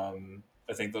 I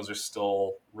think those are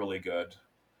still really good.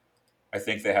 I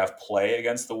think they have play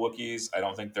against the Wookiees. I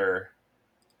don't think they're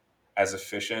as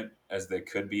efficient as they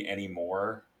could be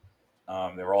anymore.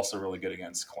 They were also really good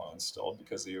against clones still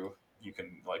because you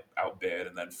can like outbid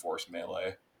and then force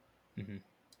melee. Mm-hmm.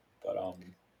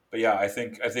 But yeah, I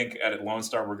think at Lone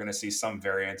Star we're going to see some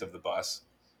variant of the bus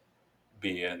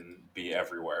be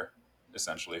everywhere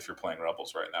essentially if you're playing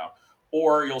Rebels right now,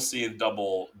 or you'll see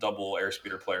double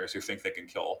airspeeder players who think they can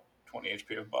kill 20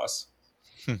 HP of bus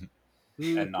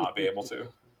and not be able to.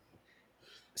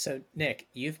 So, Nick,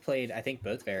 you've played, I think,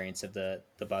 both variants of the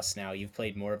bus now. You've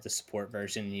played more of the support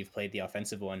version, and you've played the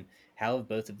offensive one. How have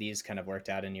both of these kind of worked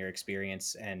out in your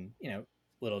experience and,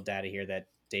 little data here that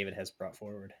David has brought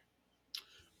forward?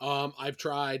 I've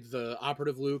tried the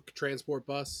operative Luke transport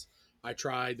bus. I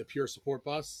tried the pure support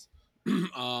bus.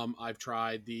 I've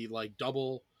tried the,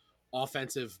 double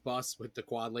offensive bus with the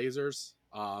quad lasers.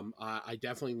 I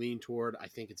definitely lean toward, I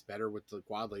think it's better with the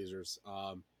quad lasers.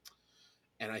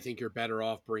 And I think you're better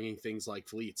off bringing things like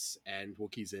fleets and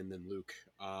Wookiees in than Luke.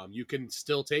 You can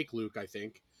still take Luke, I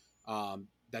think.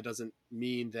 That doesn't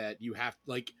mean that you have,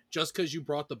 just because you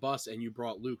brought the bus and you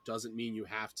brought Luke doesn't mean you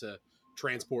have to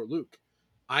transport Luke.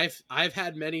 I've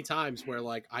had many times where,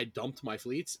 I dumped my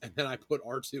fleets and then I put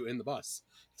R2 in the bus.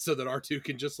 so that R2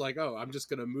 can just like, oh, I'm just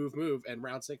gonna move, and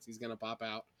round 6 he's gonna pop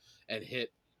out and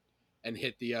hit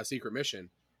the secret mission.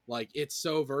 Like, it's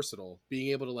so versatile,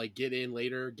 being able to like get in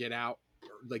later, get out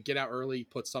early,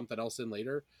 put something else in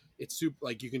later. It's super,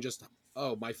 like, you can just,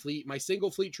 oh, my single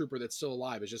fleet trooper that's still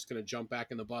alive is just going to jump back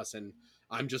in the bus, and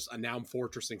I'm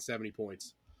fortressing 70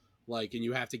 points. Like, and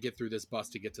you have to get through this bus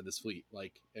to get to this fleet.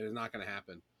 Like, it is not going to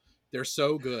happen. They're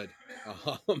so good.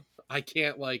 I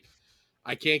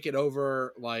can't get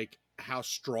over like how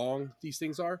strong these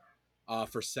things are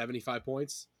for 75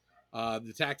 points.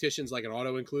 The tactician's like an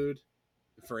auto include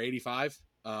for 85.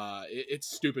 It's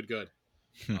stupid good.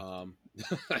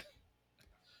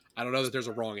 I don't know that there's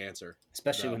a wrong answer,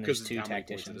 especially when there's 2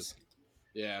 tacticians.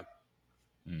 Yeah,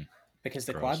 because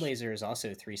the quad laser is also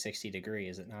 360 degree,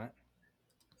 is it not?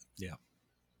 Yeah.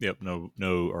 Yep. No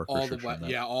arc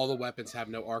restriction. All the weapons have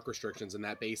no arc restrictions, and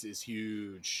that base is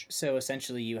huge. So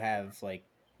essentially, you have like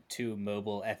 2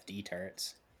 mobile FD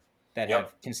turrets that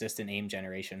have consistent aim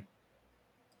generation.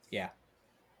 Yeah,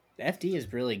 the FD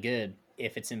is really good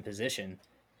if it's in position.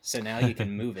 So now you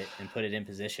can move it and put it in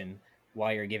position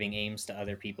while you're giving aims to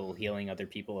other people, healing other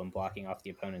people, and blocking off the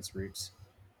opponent's routes.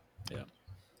 Yeah.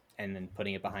 And then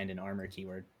putting it behind an armor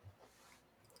keyword.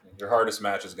 Your hardest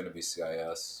match is going to be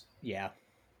CIS. Yeah.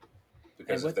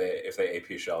 Because if they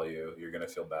AP shell you, you're going to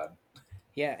feel bad.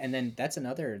 Yeah, and then that's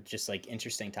another just like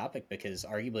interesting topic, because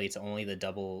arguably it's only the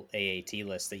double AAT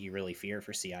list that you really fear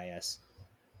for CIS.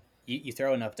 You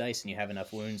throw enough dice and you have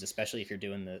enough wounds, especially if you're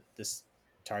doing this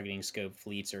targeting scope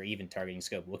fleets or even targeting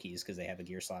scope Wookiees, because they have a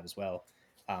gear slot as well.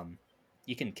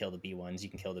 You can kill the B1s, you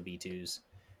can kill the B2s,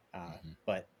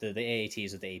 but the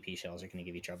AATs with the AP shells are going to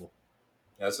give you trouble.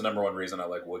 Yeah, that's the number one reason I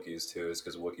like Wookiees too, is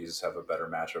because Wookiees have a better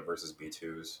matchup versus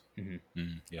B2s,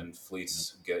 and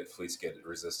fleets get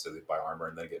resisted by armor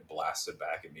and then get blasted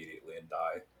back immediately and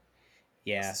die.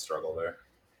 Yeah, that's the struggle there.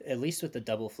 At least with the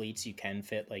double fleets, you can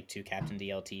fit like 2 Captain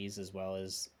DLTs as well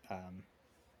as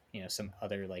some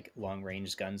other like long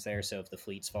range guns there. So if the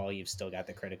fleets fall, you've still got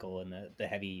the critical and the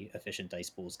heavy efficient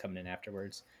dice pools coming in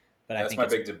afterwards. But that's my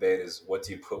big debate is what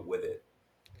do you put with it?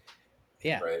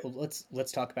 Yeah, right. Well,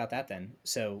 let's talk about that then.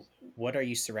 So what are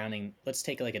you surrounding? Let's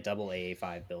take like a double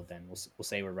AA5 build then. We'll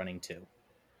say we're running 2.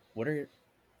 What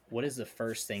is the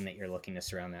first thing that you're looking to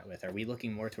surround that with? Are we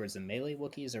looking more towards the melee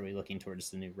Wookiees? Are we looking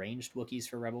towards the new ranged Wookiees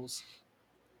for Rebels?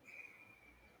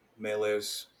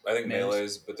 Melees. I think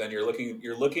melees, but then you're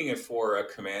looking for a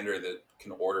commander that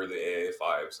can order the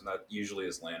AA5s, and that usually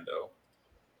is Lando.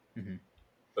 Mm-hmm.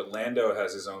 But Lando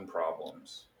has his own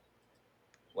problems.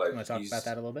 Like, you want to talk about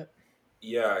that a little bit?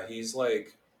 Yeah, he just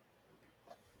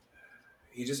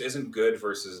isn't good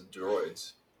versus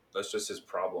droids. That's just his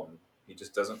problem. He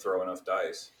just doesn't throw enough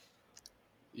dice.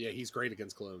 Yeah, he's great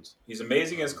against clones. He's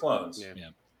amazing as clones. Yeah.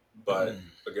 But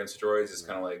against droids, it's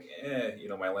kind of like,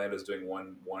 my Lando's doing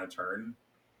one a turn.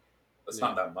 That's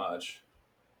not that much.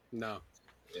 No.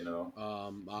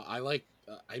 I like.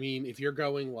 If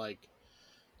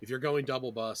you're going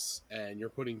double bus and you're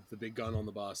putting the big gun on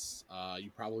the bus, you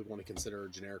probably want to consider a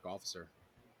generic officer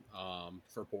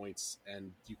for points,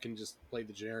 and you can just play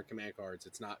the generic command cards.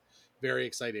 It's not very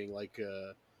exciting. Like,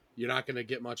 you're not going to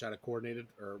get much out of coordinated,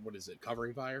 or what is it,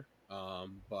 covering fire.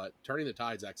 But turning the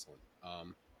tide's excellent.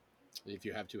 If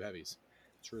you have 2 heavies,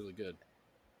 it's really good.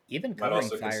 Even covering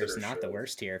fire is not the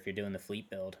worst here if you're doing the fleet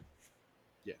build.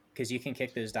 Yeah, because you can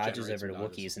kick those dodges over to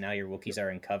Wookiees, and now your Wookiees are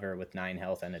in cover with 9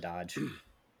 health and a dodge.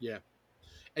 Yeah,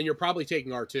 and you're probably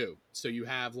taking R2. So you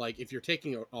have, like, if you're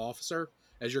taking an officer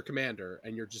as your commander,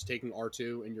 and you're just taking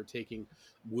R2, and you're taking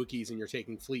Wookiees, and you're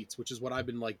taking fleets, which is what I've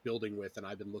been like building with, and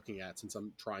I've been looking at since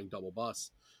I'm trying double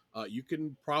bus. You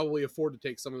can probably afford to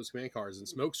take some of those command cards, and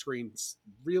Smokescreen's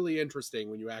really interesting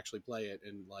when you actually play it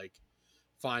and like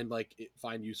find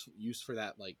use for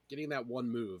that, like getting that one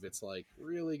move. It's like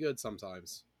really good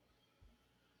sometimes.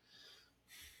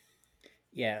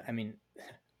 Yeah,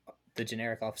 the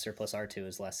generic officer plus R2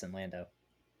 is less than Lando.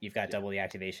 You've got double the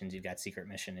activations, you've got secret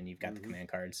mission, and you've got the command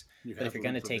cards. But if you're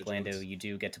going to take Lando, you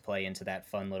do get to play into that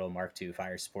fun little Mark II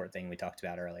fire support thing we talked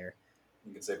about earlier.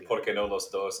 You can say Porque no los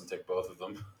dos and take both of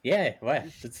them. Yeah, what?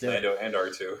 Let's do Lando and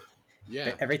R2.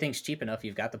 Yeah. Everything's cheap enough,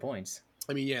 you've got the points.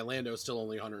 Lando's still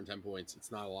only 110 points.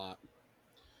 It's not a lot.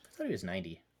 I thought he was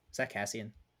 90. Is that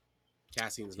Cassian?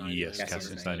 Cassian's 90. Yes,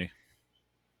 Cassian's 90.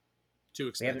 Too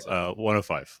expensive.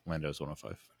 105. Lando's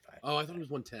 105. Oh, I thought it was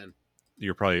 110.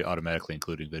 You're probably automatically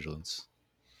including vigilance.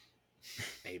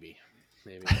 Maybe.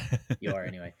 You are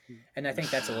anyway. And I think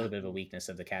that's a little bit of a weakness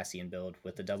of the Cassian build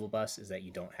with the double bus, is that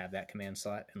you don't have that command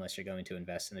slot unless you're going to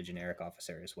invest in a generic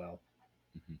officer as well.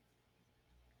 Mm-hmm.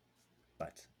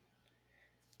 But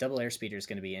double airspeeder is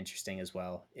going to be interesting as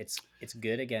well. It's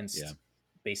good against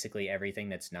basically everything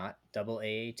that's not double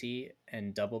AAT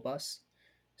and double bus.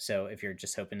 So if you're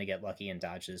just hoping to get lucky and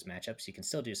dodge those matchups, you can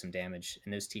still do some damage.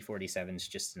 And those T-47s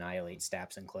just annihilate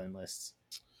Staps and clone lists.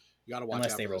 You got to watch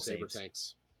out for those saber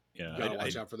tanks. Yeah, you got to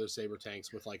watch out for those saber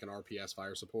tanks with like an RPS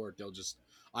fire support. They'll just.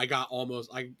 I got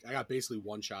basically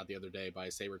one shot the other day by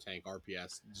a saber tank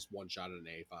RPS, just one shot at an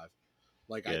A5.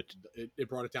 Like it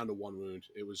brought it down to one wound.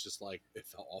 It was just like it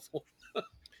felt awful.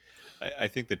 I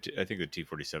think the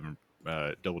T-47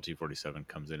 double T-47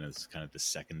 comes in as kind of the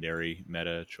secondary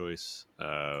meta choice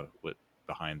with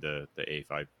behind the A5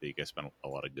 that you guys spent a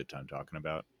lot of good time talking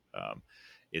about.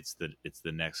 It's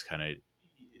the next kind of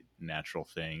natural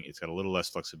thing. It's got a little less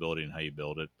flexibility in how you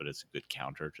build it, but it's a good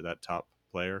counter to that top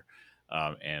player.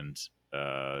 And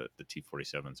the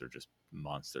T-47s are just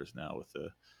monsters now with the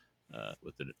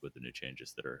new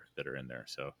changes that are in there.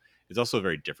 So it's also a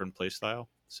very different play style.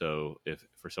 So if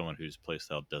for someone whose play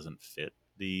style doesn't fit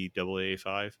the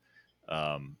AA5,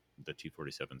 the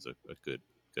T-47 is a good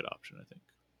option, I think.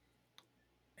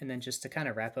 And then just to kind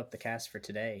of wrap up the cast for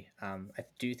today, I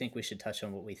do think we should touch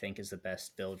on what we think is the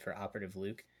best build for Operative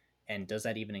Luke. And does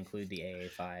that even include the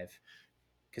AA5?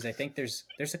 Because I think there's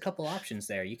a couple options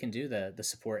there. You can do the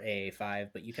support AA5,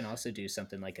 but you can also do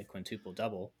something like a quintuple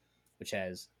double, which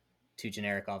has 2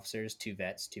 generic officers, 2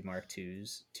 vets, 2 Mark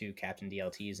IIs, 2 Captain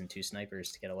DLTs, and 2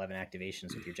 snipers to get 11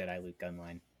 activations with your Jedi Luke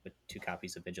gunline with 2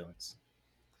 copies of Vigilance.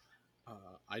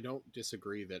 I don't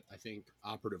disagree that I think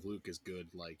Operative Luke is good.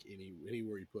 Like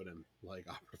anywhere you put him, like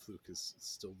Operative Luke is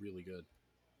still really good.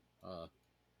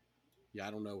 Yeah,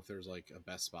 I don't know if there's like a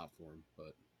best spot for him,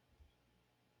 but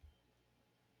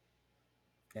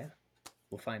yeah,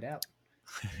 we'll find out.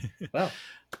 Well,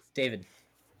 David,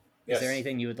 yes. Is there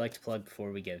anything you would like to plug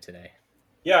before we go today?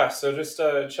 Yeah, so just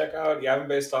check out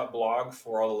yavinbase.blog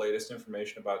for all the latest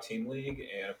information about Team League,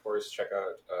 and of course check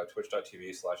out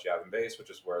twitch.tv/yavinbase,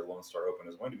 which is where Lone Star Open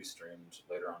is going to be streamed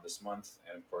later on this month.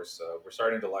 And of course, we're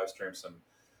starting to live stream some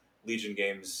Legion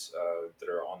games that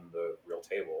are on the real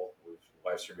table. We've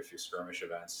live streamed a few skirmish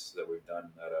events that we've done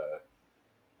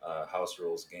at House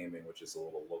Rules Gaming, which is a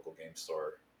little local game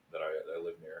store that I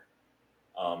live near.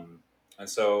 And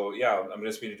so, yeah, I'm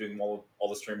just be doing all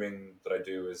the streaming that I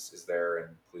do is there,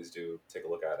 and please do take a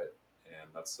look at it. And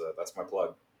that's my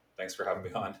plug. Thanks for having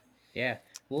me on. Yeah,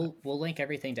 we'll link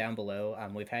everything down below.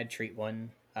 We've had Treat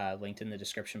 1 linked in the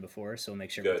description before, so we'll make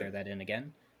sure we throw that in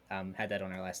again. Had that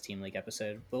on our last Team League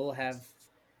episode. But we'll have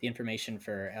the information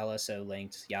for LSO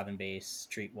linked, Yavin Base,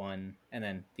 Treat 1, and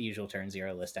then the usual Turn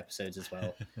Zero list episodes as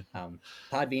well.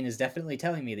 Podbean is definitely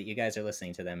telling me that you guys are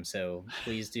listening to them, so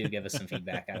please do give us some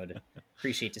feedback. I would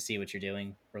appreciate to see what you're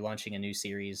doing. We're launching a new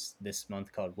series this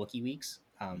month called Wookiee Weeks.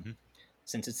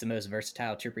 Since it's the most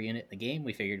versatile trooper unit in the game,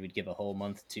 we figured we'd give a whole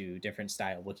month to different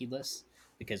style Wookiee lists,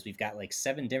 because we've got like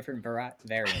 7 different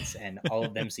variants, and all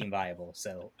of them seem viable,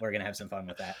 so we're going to have some fun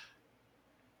with that.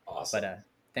 Awesome. But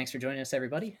thanks for joining us,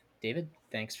 everybody. David,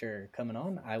 thanks for coming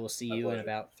on. I will see you in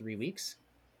about 3 weeks,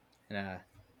 and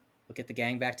we'll get the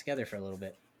gang back together for a little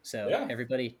bit. So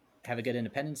everybody, have a good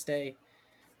Independence Day.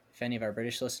 If any of our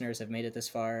British listeners have made it this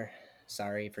far,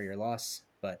 sorry for your loss,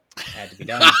 but it had to be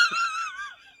done.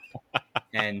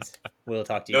 And we'll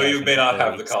talk to you. No, you may not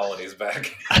have the colonies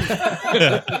back.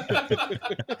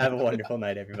 Have a wonderful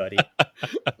night, everybody.